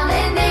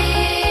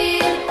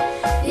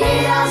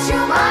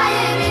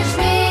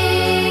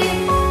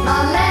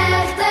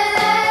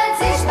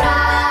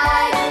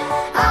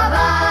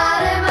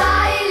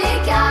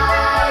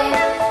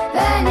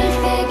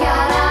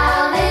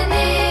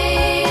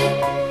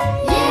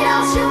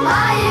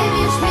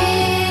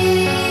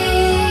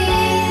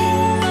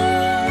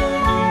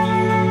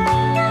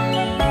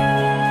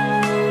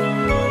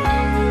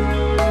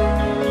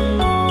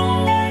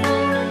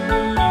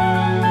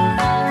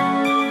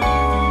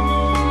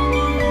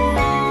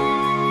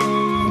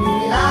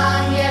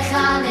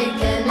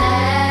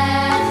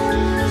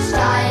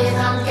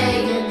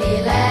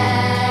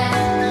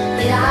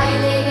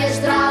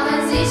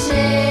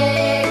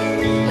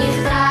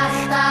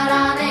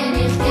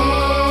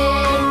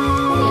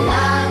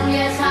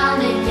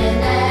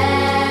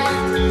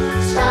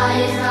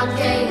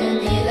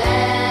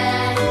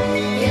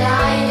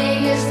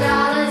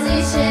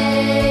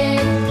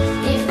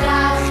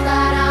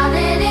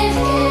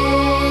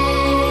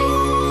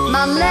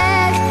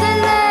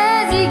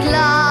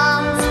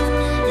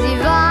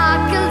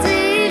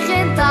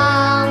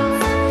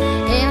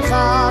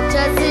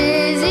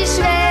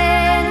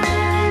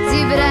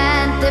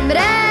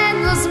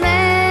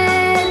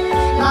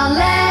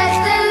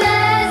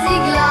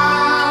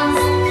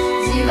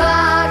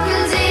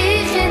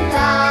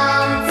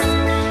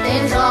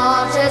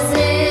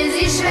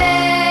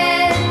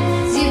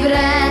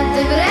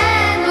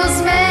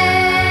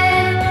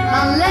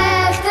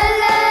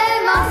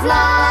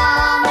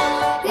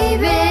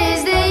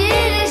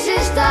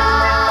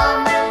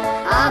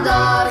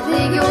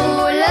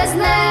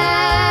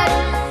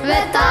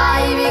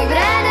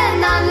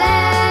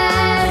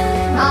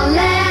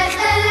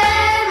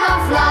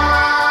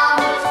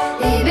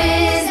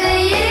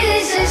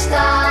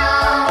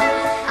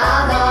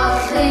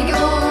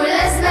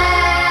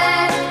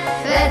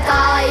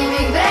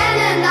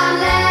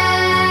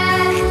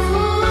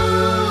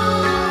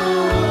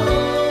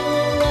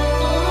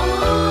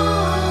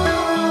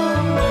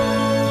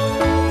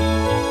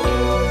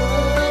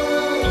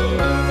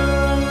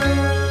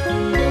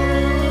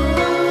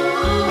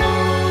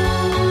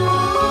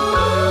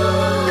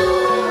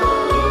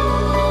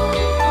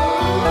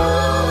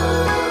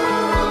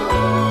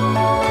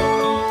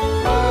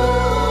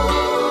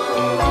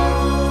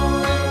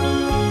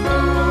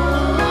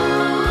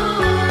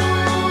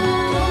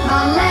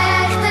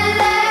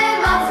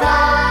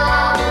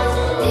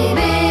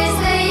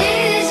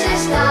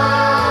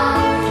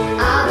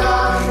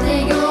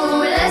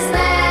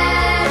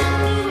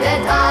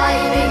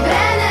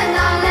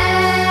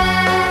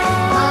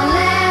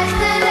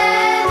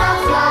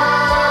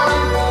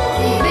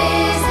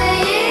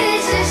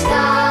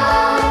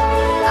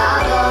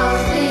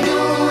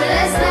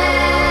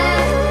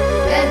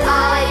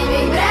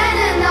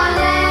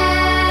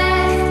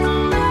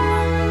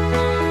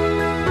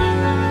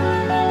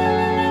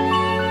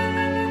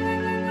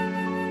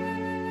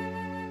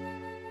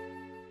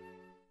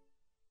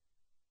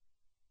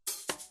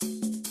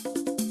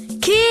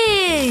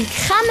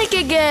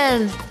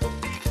Chaneke-Geld.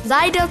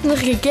 Seid ihr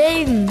noch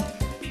gegeben?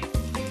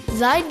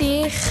 Seid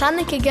ihr,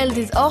 Chaneke-Geld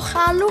ist auch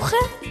Haluche?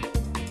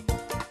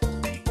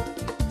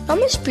 Lass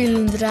mich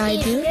spielen,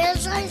 Dreidel.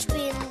 Ich will schon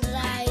spielen,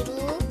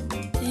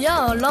 Dreidel.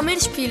 Ja, lass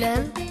mich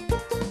spielen.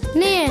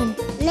 Nein.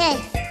 Nee.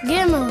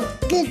 Gimmel.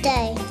 Good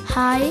day.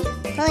 Hi.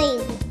 Hi.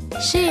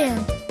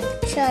 Schön.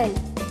 Schön.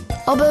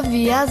 Aber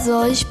wie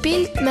so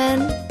spielt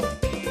man?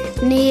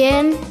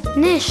 Nein,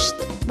 nicht.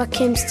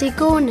 Bekommst du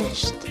gar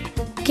nicht.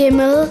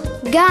 Gimmel,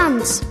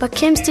 ganz.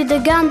 Bekommst du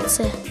die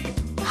ganze.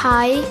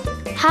 Hi,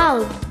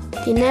 halb.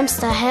 Du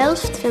nimmst die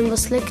Hälfte von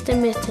was liegt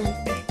in der Mitte.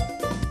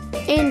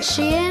 In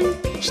Schien,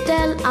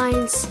 stell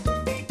 1.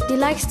 Die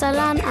legst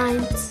allein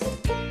 1.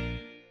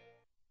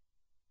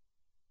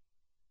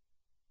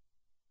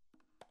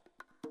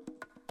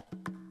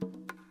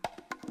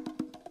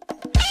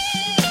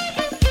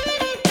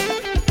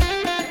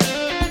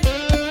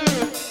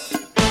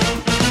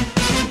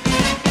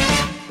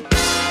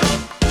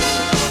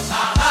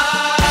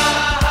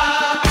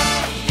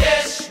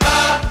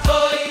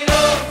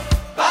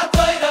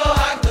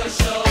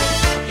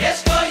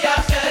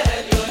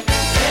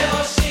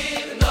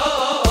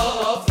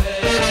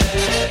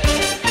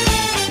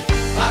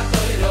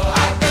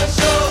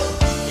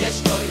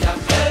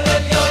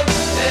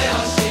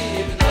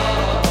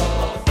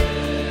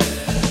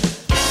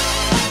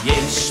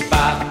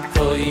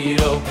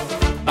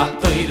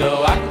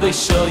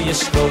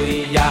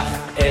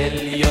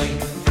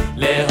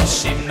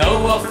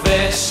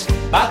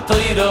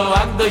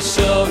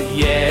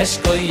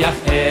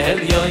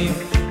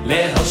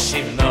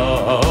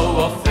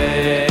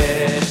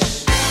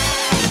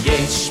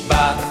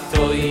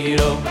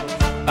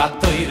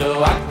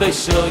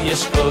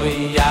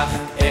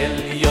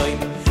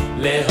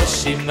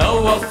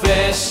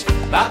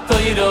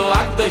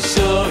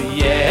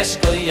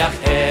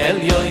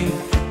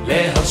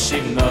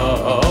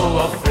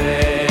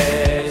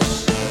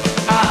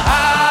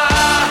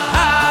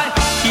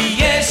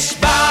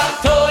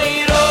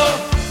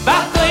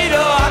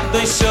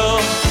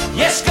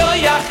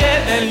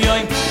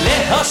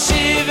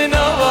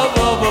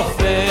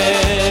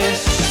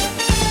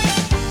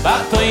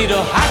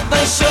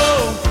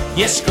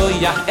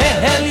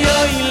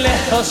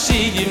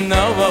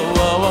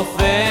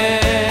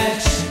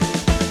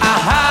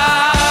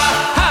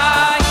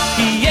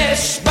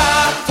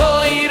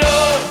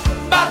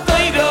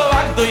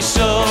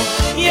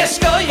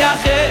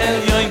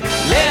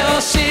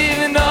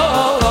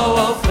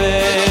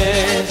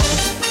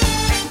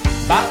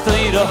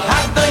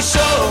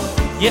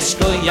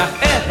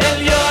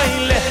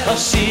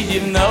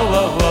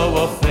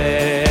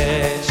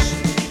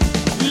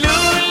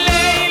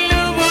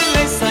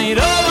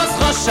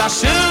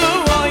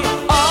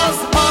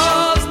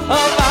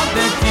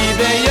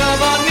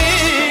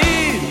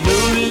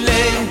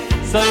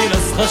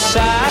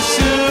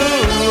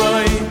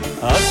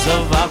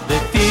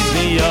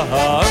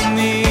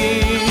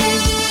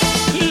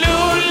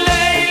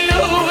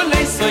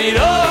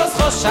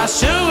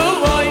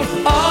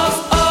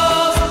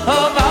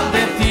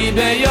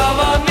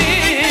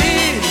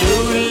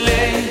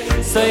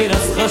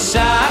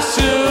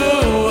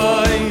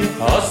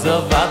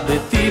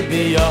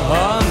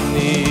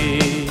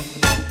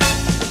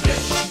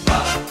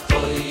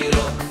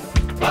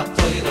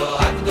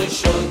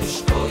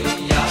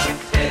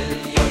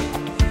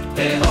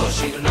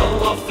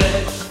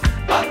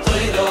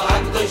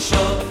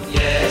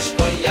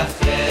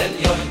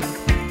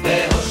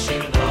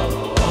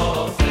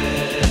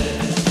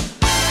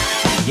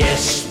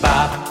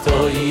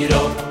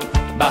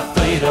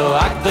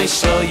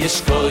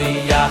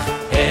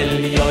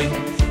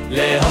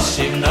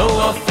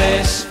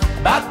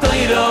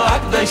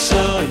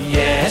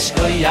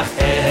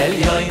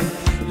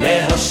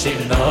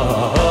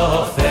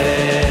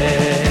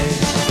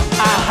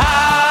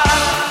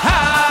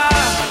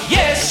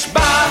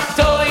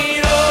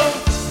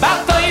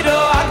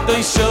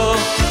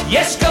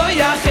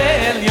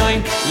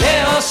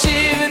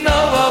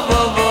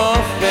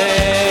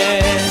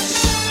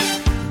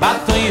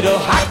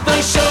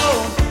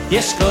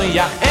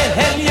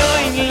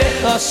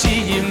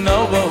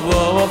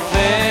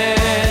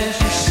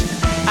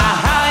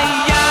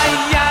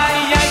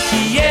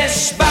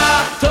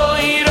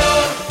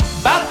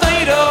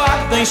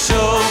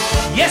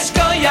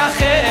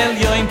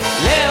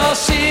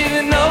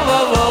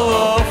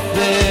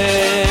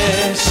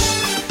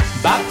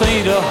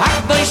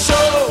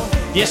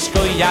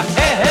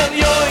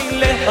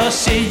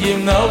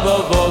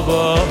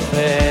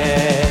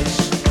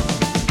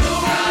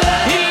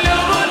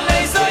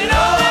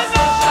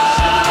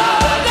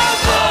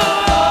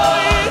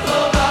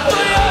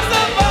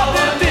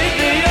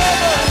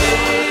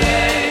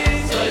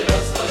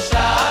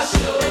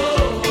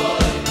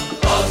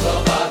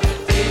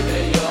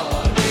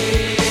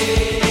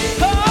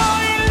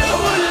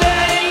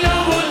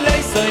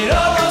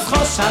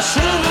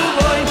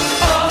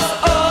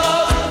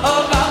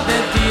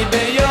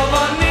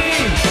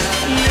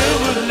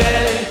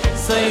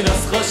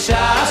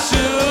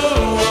 Shashu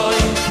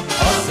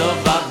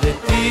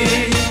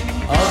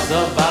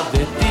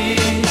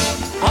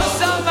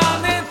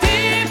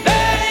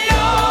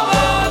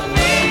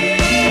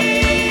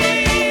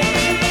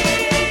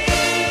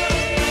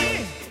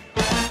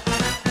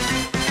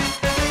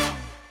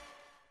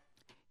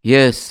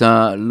Yes,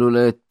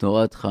 Lulet,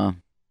 Toratcha.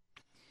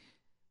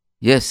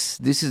 Yes,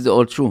 this is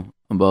all true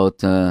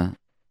about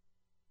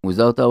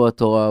without our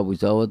Torah,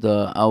 without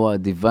our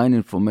divine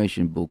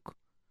information book,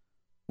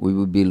 we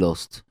will be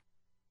lost.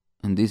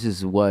 And this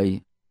is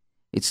why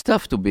it's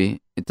tough to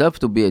be. It's tough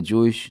to be a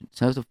Jewish. It's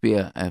tough to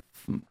be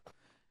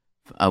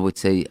I would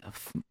say,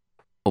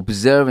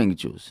 observing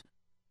Jews.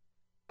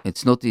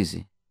 It's not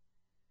easy.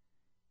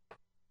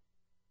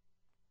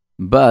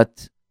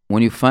 But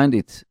when you find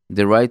it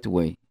the right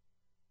way,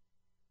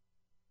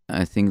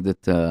 I think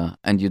that,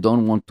 and you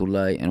don't want to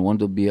lie and want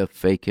to be a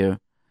faker,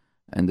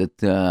 and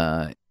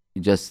that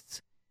you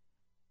just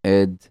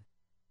add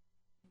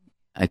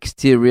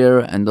exterior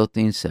and not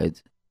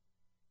inside,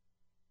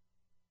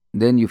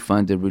 then you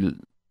find the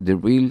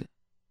real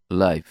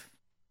life,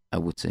 I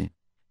would say.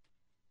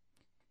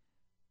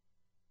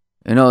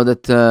 You know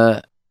that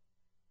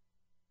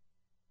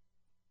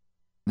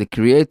the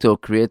Creator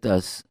create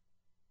us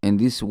in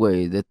this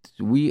way that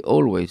we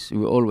always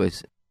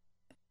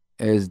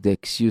as the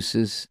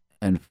excuses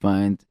and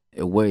find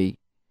a way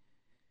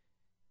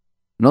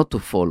not to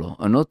follow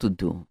or not to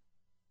do.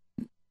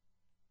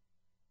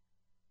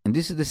 And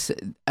this is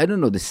I don't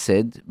know the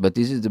said, but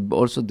this is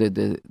also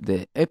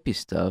the epi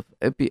stuff,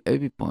 epi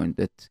point,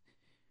 that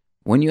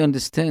when you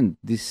understand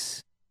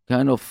this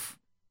kind of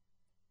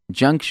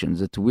junctions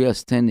that we are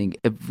standing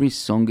every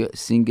single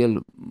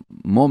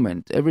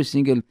moment, every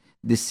single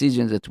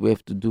decision that we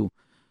have to do,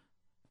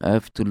 I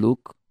have to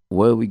look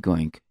where we're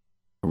going,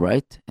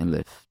 right and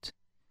left.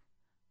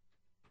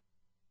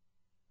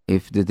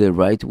 If the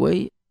right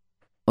way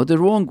or the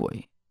wrong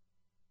way.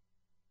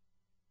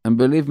 And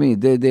believe me,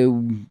 they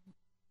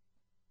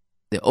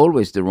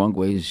always the wrong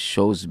way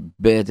shows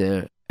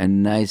better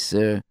and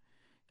nicer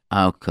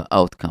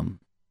outcome.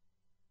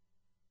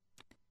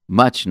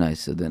 Much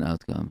nicer than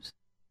outcomes.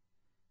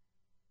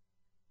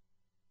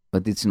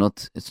 But it's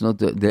not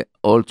the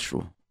all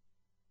true.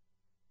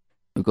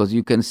 Because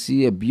you can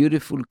see a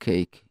beautiful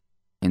cake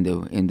in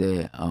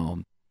the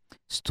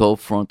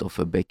storefront of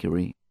a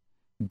bakery.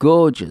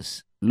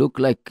 Gorgeous. Look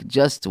like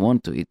just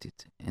want to eat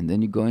it. And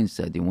then you go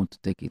inside, you want to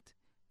take it,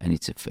 and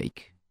it's a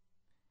fake.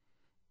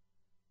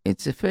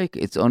 It's a fake.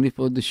 It's only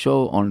for the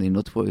show, only,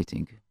 not for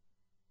eating.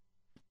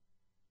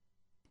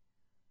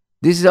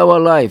 This is our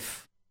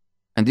life.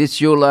 And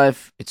it's your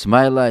life. It's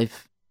my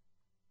life.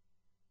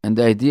 And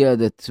the idea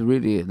that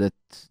really that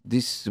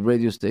this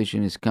radio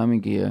station is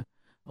coming here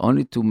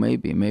only to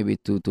maybe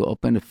to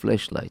open a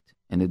flashlight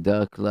in the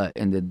dark light,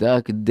 in the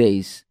dark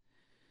days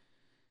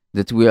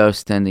that we are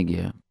standing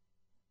here.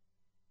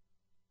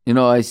 You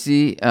know, I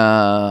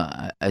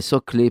saw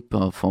a clip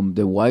from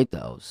the White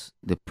House.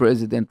 The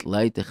president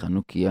light a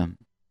Chanukiah.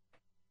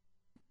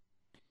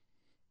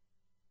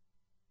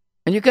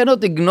 And you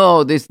cannot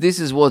ignore this. This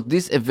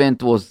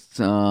event was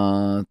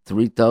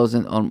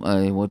 3,000,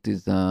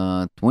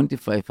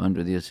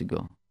 2,500 years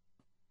ago.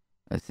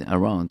 I think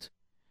around.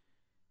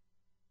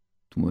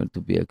 Well,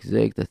 to be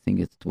exact, I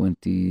think it's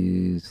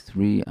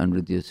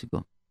 2,300 years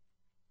ago.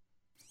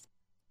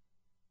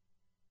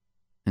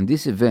 And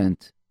this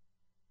event,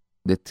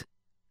 that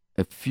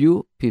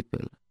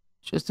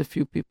just a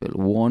few people,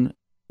 won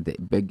the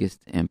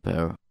biggest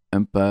empire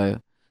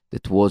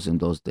that was in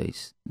those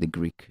days, the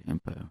Greek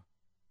Empire.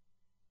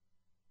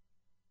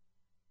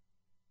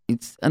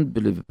 It's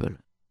unbelievable.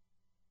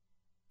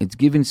 It's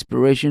given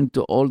inspiration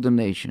to all the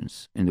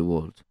nations in the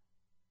world.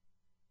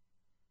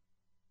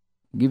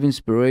 Give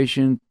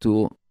inspiration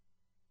to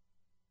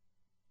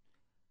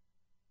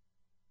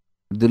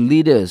the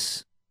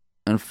leaders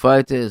and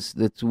fighters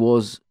that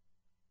was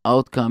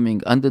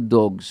outcoming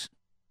underdogs.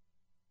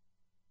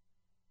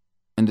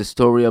 And the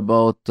story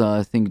about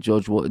I think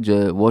George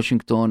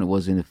Washington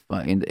was in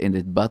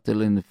the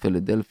battle in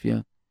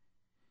Philadelphia,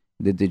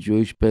 that the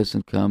Jewish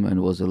person come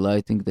and was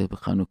lighting the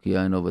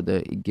Chanukiah, and over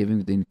there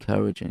giving the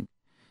encouraging.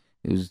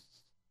 It was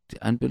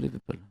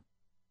unbelievable.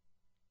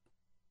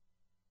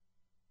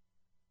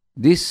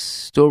 These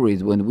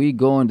stories, when we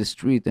go on the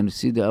street and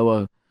see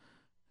our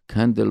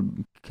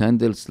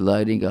candles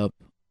lighting up,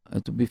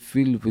 and to be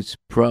filled with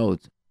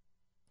proud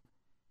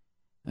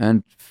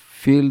and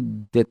feel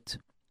that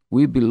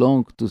we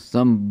belong to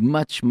some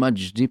much,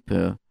 much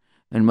deeper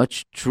and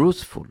much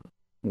truthful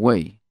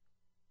way.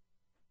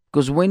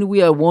 Because when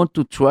we want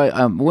to try,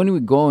 when we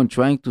go and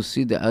trying to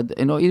see the other,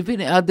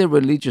 even other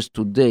religions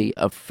today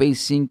are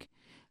facing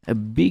a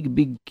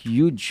big,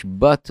 huge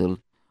battle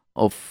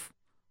of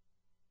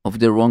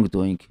the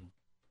wrongdoing.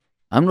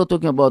 I'm not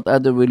talking about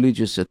other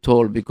religions at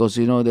all, because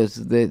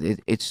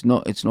it's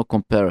no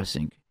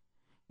comparison.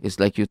 It's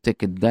like you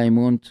take a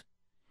diamond,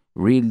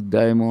 real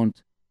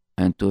diamond,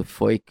 and to a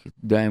fake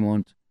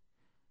diamond,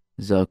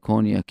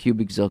 zirconia,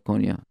 cubic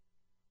zirconia,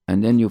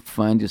 and then you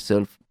find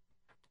yourself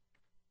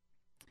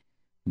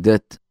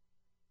that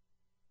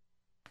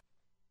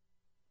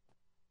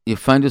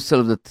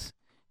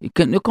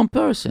no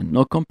comparison.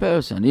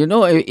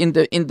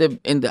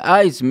 In the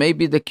eyes,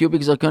 maybe the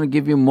cubics are going to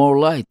give you more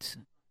light,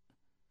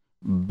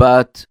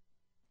 but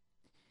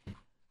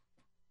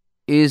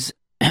is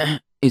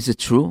it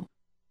true?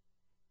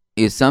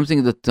 is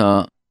something that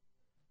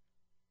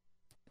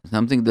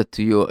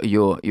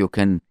you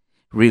can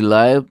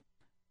rely.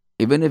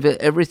 Even if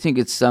everything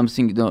is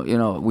something,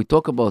 we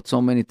talk about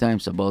so many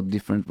times about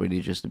different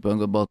religions,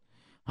 depending about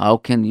how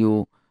can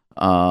you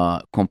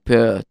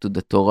compare to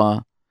the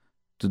Torah,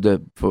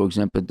 for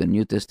example, the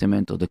New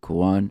Testament or the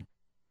Quran.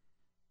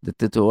 That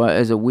the Torah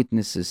has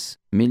witnesses,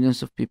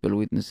 millions of people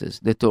witnesses.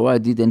 The Torah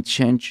didn't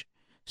change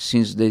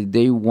since the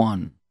day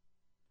one.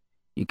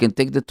 You can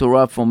take the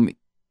Torah from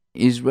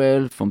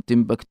Israel, from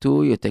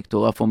Timbuktu, you take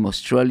Torah from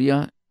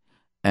Australia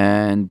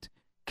and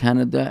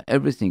Canada,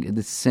 everything.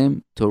 The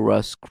same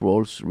Torah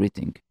scrolls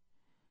written.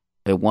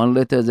 One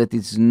letter that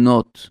is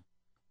not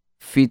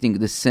fitting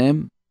the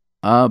same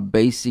are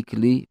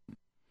basically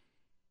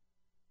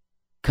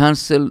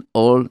cancel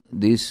all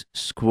these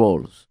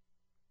scrolls.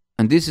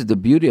 And this is the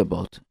beauty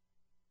about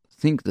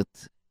things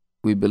that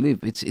we believe.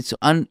 It's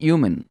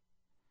unhuman.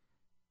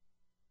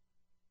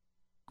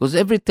 Because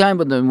every time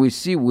when we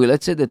see,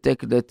 let's say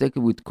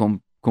we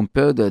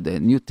compare the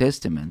New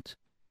Testament,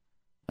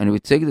 and we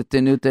take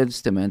the New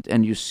Testament,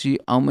 and you see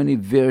how many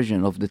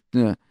versions of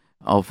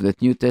the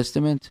New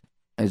Testament.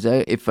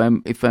 If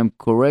I'm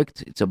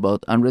correct, it's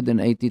about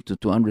 180 to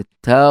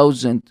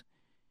 200,000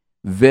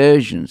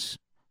 versions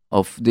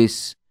of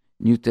this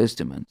New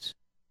Testament.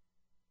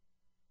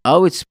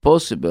 How it's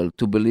possible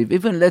to believe,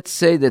 even let's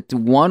say that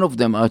one of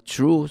them are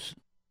truth,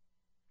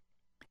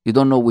 you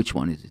don't know which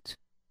one is it.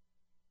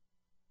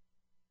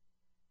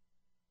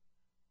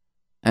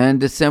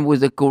 And the same with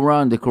the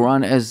Quran. The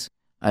Quran has,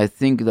 I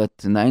think,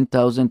 that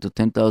 9,000 to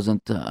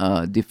 10,000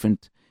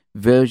 different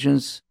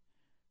versions.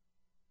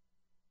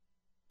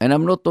 And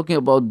I'm not talking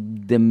about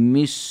the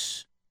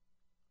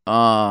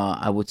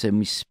I would say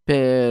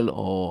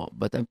misspell,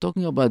 but I'm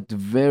talking about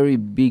very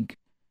big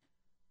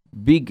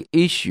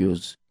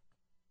issues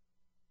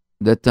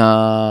that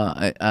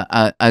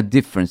are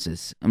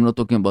differences. I'm not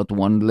talking about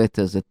one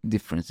letters that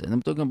differences.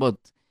 I'm talking about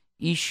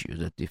issues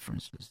that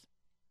differences.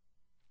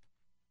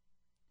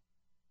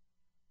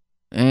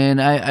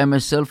 And I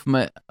myself,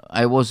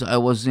 I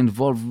was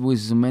involved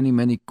with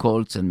many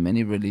cults and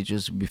many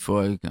religions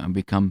before I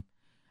become,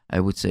 I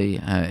would say,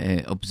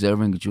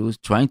 observing Jews,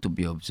 trying to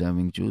be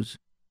observing Jews.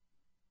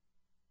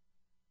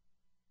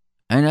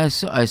 And I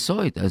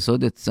saw it. I saw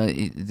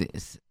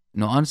that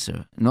no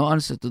answer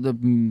to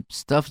the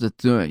stuff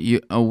that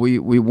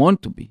we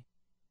want to be.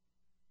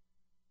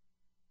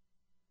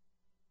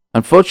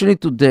 Unfortunately,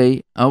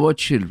 today our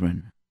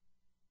children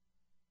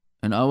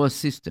and our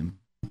system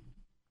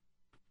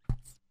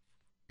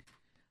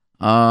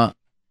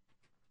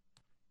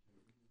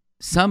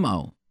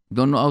somehow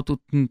don't know how to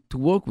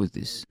work with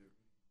this,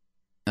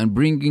 and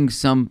bringing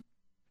some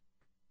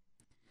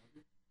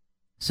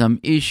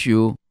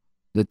issue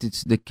that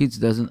the kids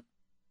doesn't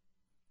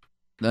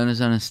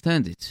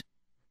understand it.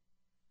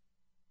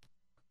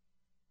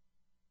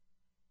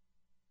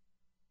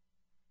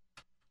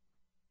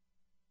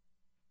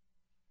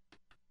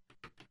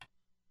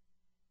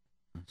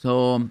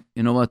 So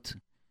you know what?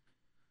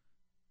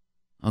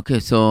 Okay,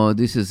 so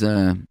this is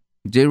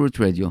J-Root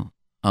Radio,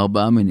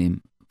 Arba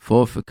Aminim,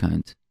 4 of a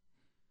kind.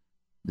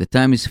 The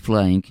time is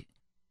flying.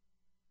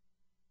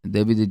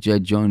 David the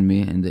Judge joined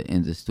me in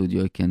the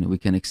studio. We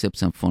can accept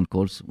some phone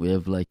calls. We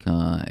have like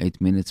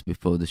 8 minutes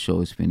before the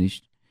show is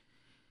finished.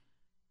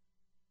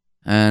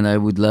 And I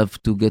would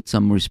love to get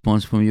some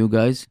response from you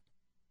guys.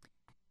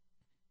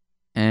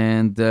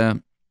 And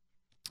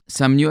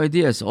some new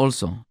ideas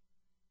also.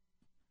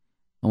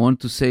 I want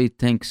to say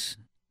thanks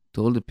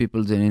to all the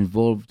people that are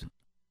involved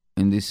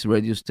in this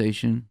radio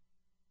station.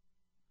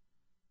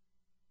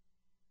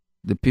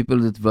 The people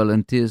that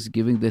volunteers,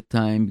 giving their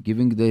time,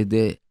 giving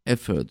their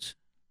efforts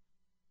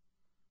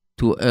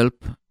to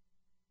help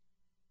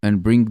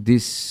and bring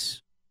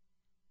this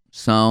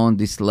sound,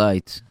 this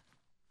light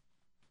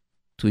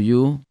to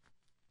you,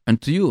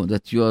 and to you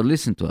that you are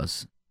listening to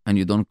us and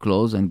you don't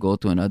close and go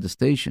to another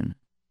station.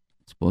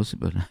 It's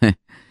possible.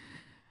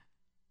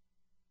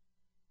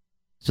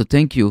 So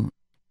thank you.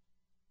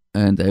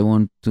 And I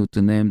want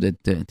to name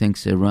that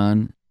thanks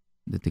Eran,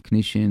 the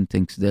technician,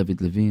 thanks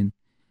David Levine,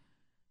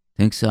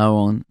 thanks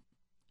Aaron,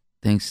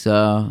 thanks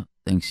Sarah,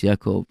 thanks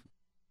Jacob,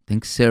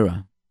 thanks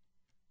Sarah,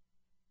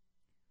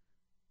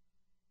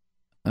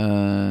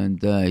 and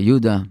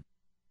Yuda,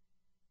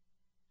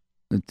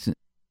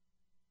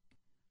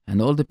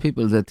 and all the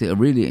people that are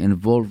really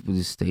involved with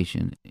this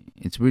station.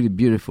 It's really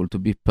beautiful to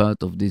be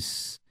part of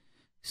this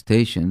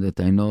station, that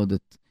I know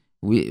that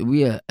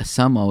we are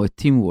somehow a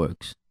team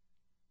works.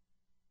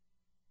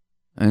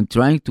 And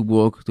trying to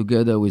work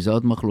together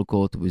without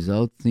machlokot,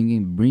 without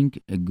thinking, bring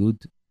a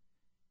good,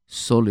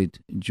 solid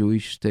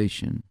Jewish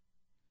station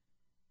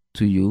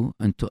to you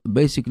and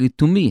basically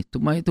to me, to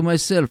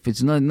myself.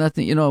 It's not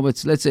nothing,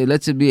 but let's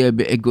be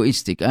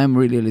egoistic. I'm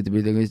really a little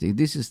bit egoistic.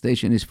 This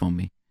station is for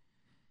me.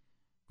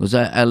 Because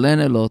I learn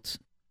a lot,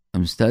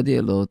 I study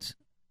a lot.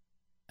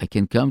 I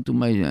can come to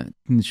my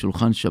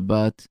Shulchan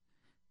Shabbat,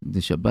 the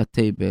Shabbat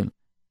table,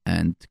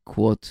 and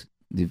quote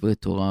Divrei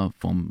Torah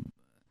from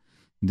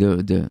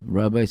the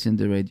rabbis in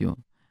the radio.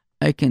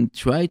 I can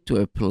try to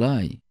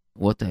apply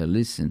what I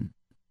listen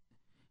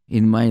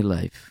in my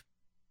life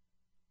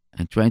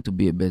and trying to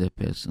be a better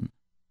person.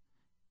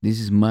 This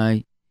is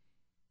my,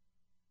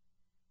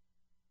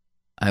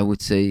 I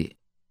would say,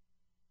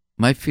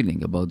 my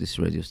feeling about this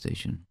radio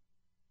station.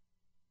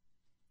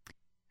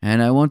 And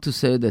I want to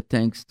say that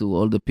thanks to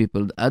all the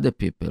people, other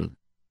people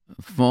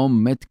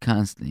from Med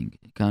Counseling,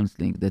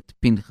 that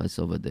Pinchas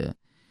over there,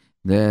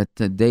 that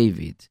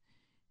David,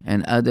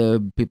 and other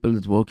people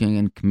that working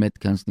in Med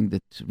Counseling,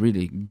 that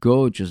really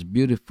gorgeous,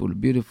 beautiful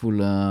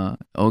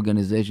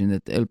organization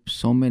that helps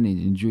so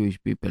many Jewish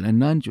people and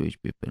non-Jewish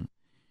people.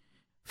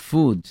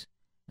 Food,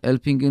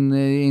 helping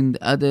in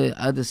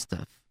other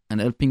stuff, and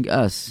helping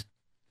us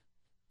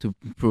to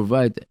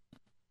provide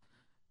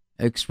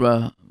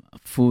extra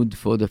food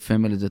for the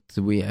family that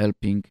we are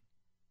helping.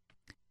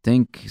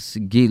 Thanks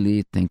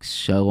Gili, thanks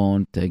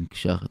Sharon,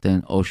 thanks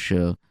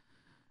Osher,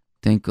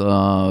 thanks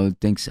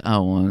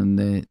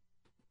Aaron,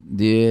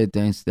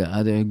 thanks the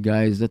other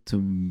guys that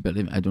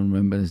I don't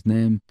remember his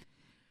name,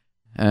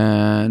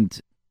 and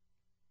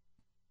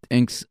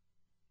thanks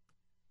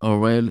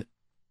Orel,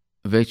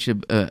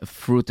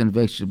 fruit and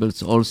vegetables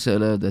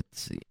wholesaler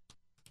that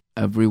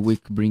every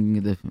week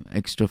bring the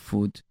extra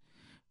food,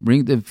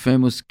 bring the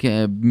famous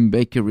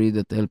bakery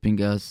that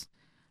helping us,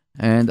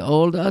 and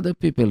all the other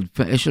people,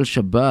 Eshel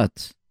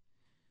Shabbat,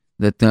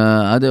 that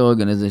other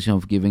organization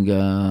of giving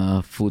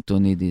food to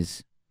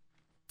needies.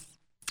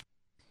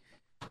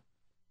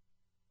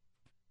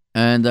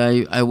 And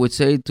I would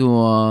say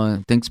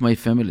to thanks my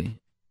family,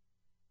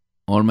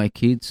 all my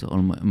kids,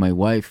 all my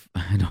wife,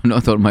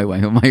 not all my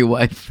wife, my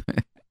wife,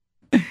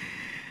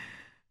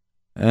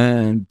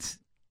 and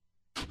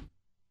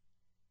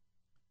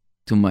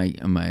to my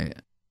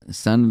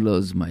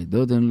son-in-laws, my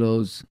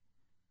daughter-in-laws,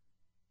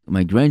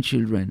 my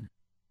grandchildren,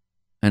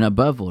 and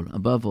above all,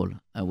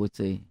 I would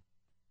say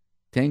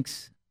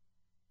thanks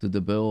to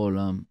the Borei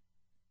Olam.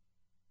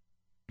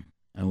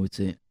 I would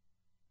say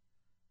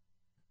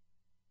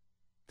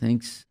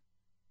thanks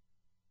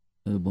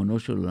to Ribono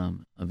Shel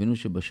Olam, Avinu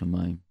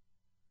Shebashamayim.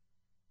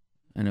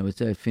 And I would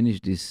say I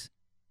finished this,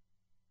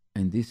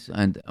 and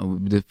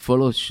the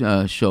follow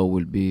show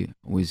will be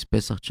with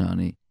Pesach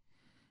Chani,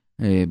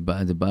 the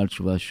Baal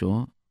Tshuva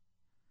show,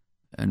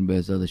 and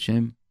Be'ezrat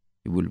Hashem,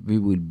 we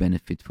will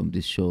benefit from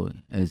this show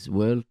as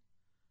well.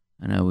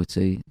 And I would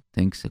say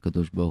thanks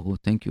HaKadosh Baruch Hu,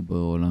 thank you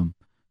Borei Olam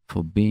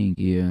for being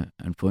here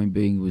and for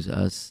being with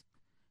us,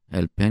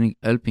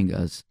 helping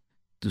us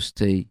to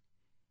stay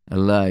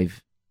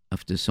alive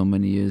after so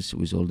many years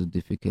with all the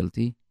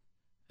difficulty.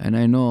 And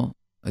I know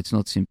it's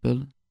not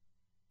simple,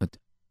 but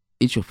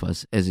each of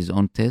us has his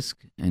own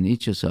task, and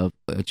each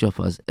of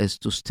us has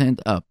to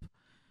stand up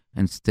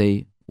and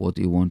say what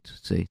he wants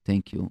to say.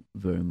 Thank you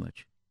very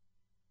much.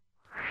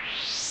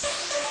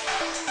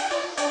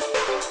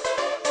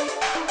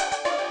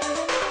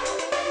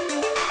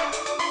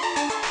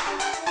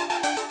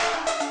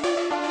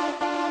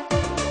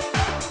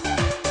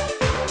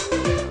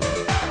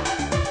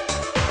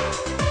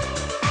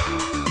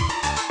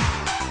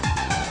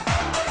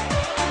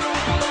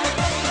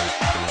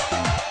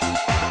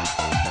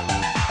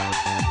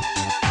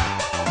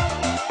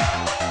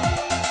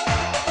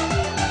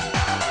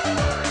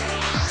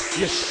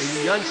 יש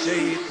עניין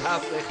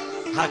שיתהפך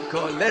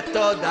הכל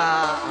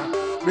לתודה,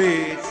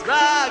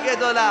 מצווה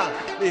גדולה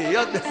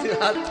להיות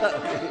נשיאת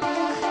תמיד.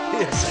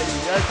 יש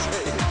עניין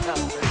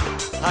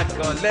שיתהפך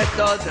הכל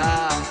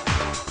לתודה,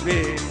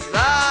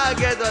 מצווה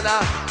גדולה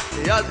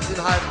להיות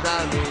נשיאת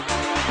תמיד.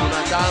 אם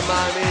אתה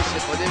מאמין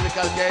שיכולים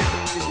לקלקל,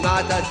 תשמע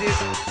את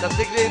הדיסק,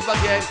 תפסיק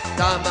להתבגן.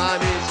 אתה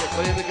מאמין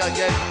שיכולים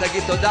לקלקל,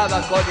 תגיד תודה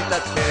והכל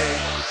יתעדכן.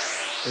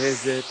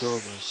 איזה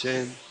טוב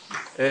השם,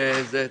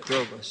 איזה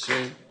טוב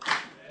השם,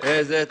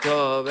 איזה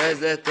טוב,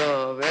 איזה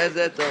טוב,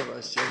 איזה טוב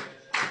השם.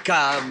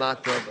 כמה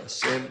טוב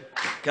השם,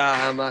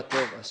 כמה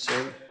טוב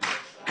השם,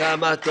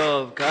 כמה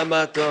טוב,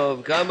 כמה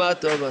טוב, כמה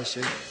טוב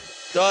השם.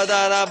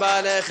 תודה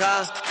רבה לך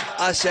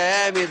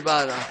השם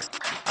יתברך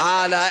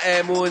על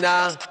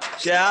האמונה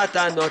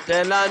שאתה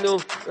נותן לנו.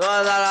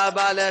 תודה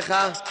רבה לך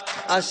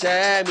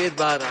השם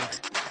יתברך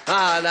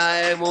על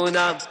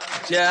האמונה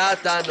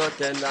שאתה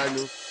נותן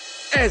לנו.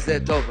 איזה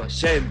טוב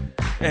השם,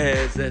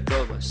 איזה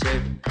טוב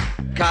השם,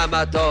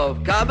 כמה טוב,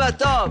 כמה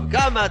טוב,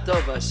 כמה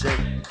טוב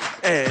השם.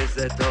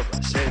 איזה טוב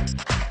השם,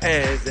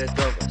 איזה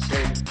טוב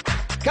השם,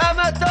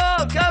 כמה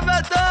טוב, כמה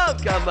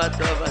טוב, כמה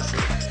טוב השם.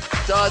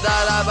 תודה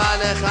רבה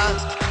לך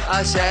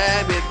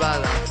השם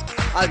יתברך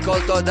על כל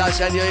תודה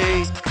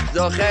שאני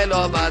זוכה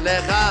לומר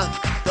לך.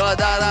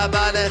 תודה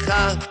רבה לך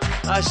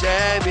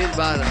השם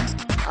יתברך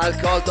על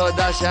כל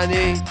תודה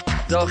שאני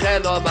זוכה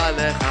לומר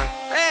לך.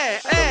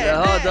 טוב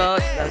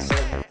להודות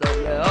לשם, טוב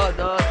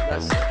להודות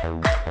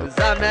לשם,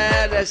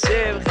 זמר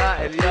לשמך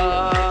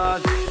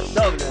עליון.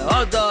 טוב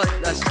להודות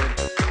לשם,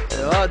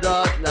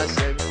 להודות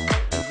לשם,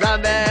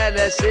 זמר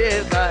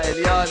לשמך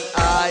עליון.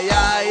 איי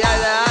איי איי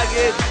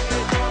להגיד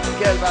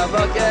כל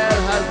בבוקר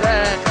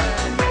הזה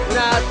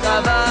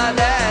נעשה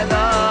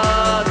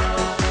בלילות,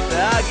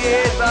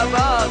 להגיד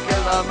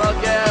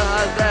בבוקר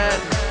הזה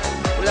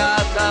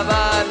נעשה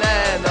בלילות.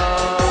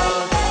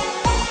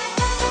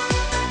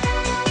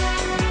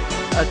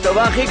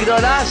 הטובה הכי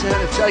גדולה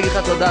שאפשר להגיד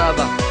לך תודה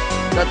רבה.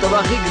 זו הטובה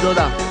הכי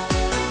גדולה.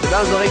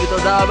 אדם זורק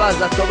תודה רבה,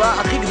 זו הטובה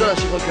הכי גדולה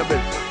שיכול לקבל.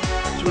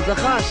 שהוא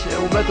זכה,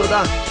 שהוא אומר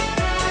תודה.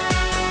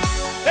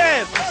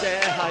 מה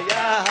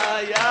שהיה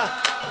היה,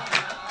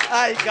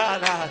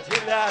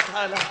 קראתי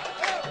להתחלה.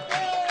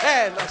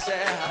 מה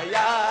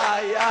שהיה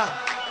היה,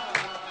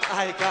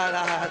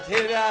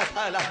 קראתי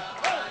להתחלה.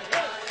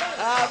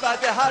 אבא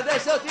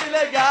תחדש אותי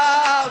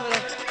לגמרי,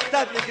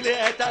 תדליק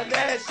לי את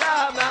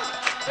הנשמה.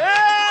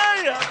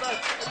 אבא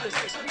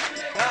תחדש אותי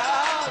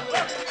לגמרי,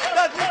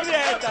 תדליק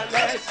לי את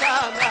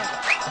הנשמה.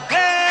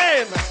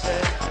 מה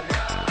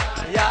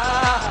שהיה,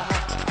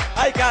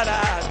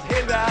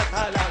 קראתי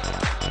להתחלה.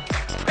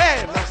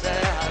 מה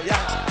שהיה,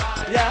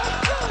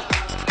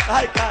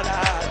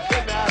 קראתי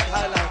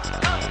להתחלה.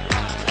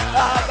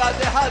 אבא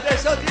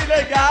תחדש אותי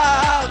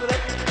לגמרי,